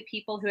actually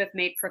people who have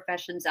made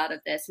professions out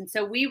of this. And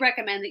so we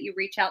recommend that you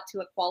reach out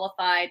to a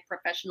qualified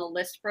professional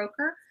list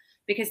broker,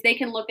 because they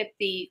can look at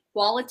the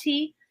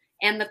quality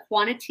and the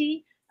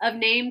quantity of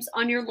names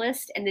on your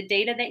list and the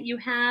data that you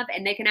have,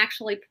 and they can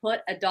actually put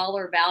a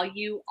dollar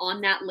value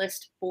on that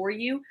list for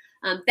you.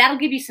 That'll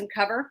give you some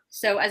cover.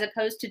 So as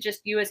opposed to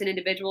just you as an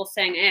individual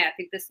saying, I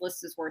think this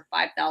list is worth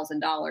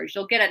 $5,000,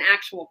 you'll get an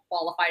actual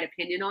qualified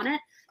opinion on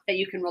it that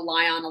you can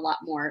rely on a lot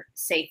more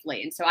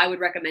safely. And so I would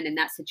recommend in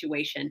that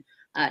situation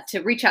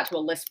to reach out to a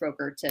list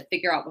broker to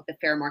figure out what the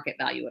fair market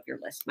value of your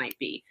list might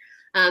be.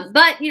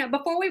 But,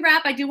 before we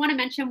wrap, I do want to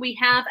mention we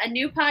have a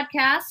new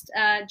podcast.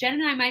 Jen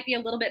and I might be a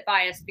little bit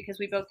biased because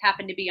we both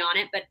happen to be on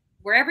it, but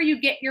wherever you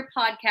get your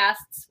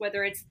podcasts,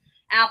 whether it's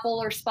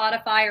Apple or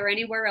Spotify or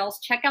anywhere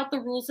else, check out the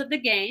rules of the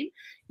game.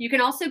 You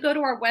can also go to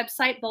our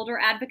website,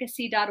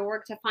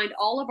 boulderadvocacy.org, to find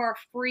all of our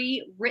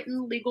free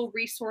written legal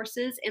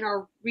resources in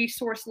our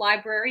resource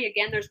library.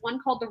 Again, there's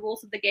one called The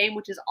Rules of the Game,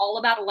 which is all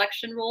about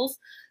election rules.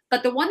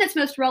 But the one that's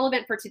most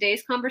relevant for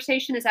today's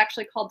conversation is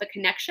actually called The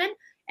Connection.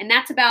 And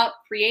that's about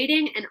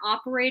creating and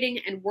operating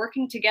and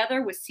working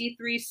together with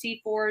C3s,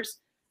 C4s,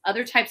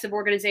 other types of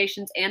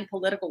organizations, and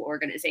political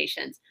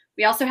organizations.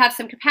 We also have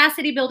some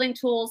capacity building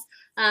tools.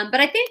 But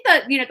I think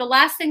that, the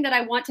last thing that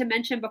I want to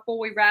mention before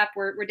we wrap,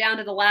 we're down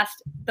to the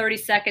last 30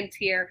 seconds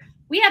here.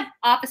 We have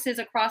offices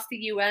across the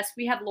U.S.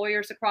 We have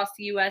lawyers across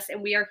the U.S.,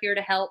 and we are here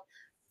to help.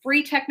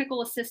 Free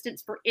technical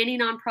assistance for any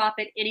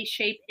nonprofit, any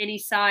shape, any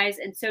size.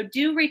 And so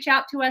do reach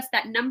out to us.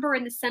 That number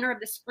in the center of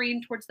the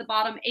screen towards the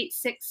bottom,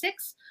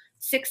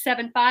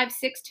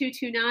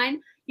 866-675-6229.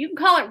 You can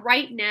call it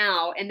right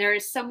now, and there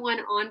is someone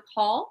on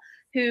call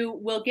who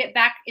will get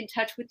back in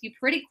touch with you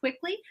pretty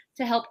quickly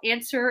to help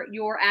answer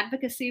your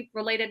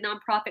advocacy-related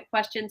nonprofit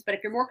questions. But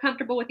if you're more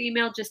comfortable with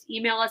email, just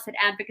email us at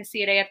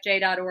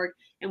advocacy@afj.org,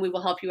 and we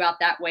will help you out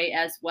that way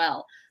as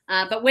well.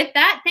 But with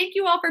that, thank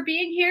you all for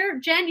being here.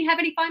 Jen, you have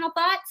any final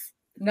thoughts?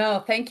 No,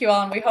 thank you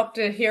all. And we hope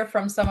to hear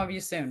from some of you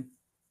soon.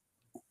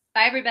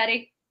 Bye,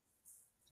 everybody.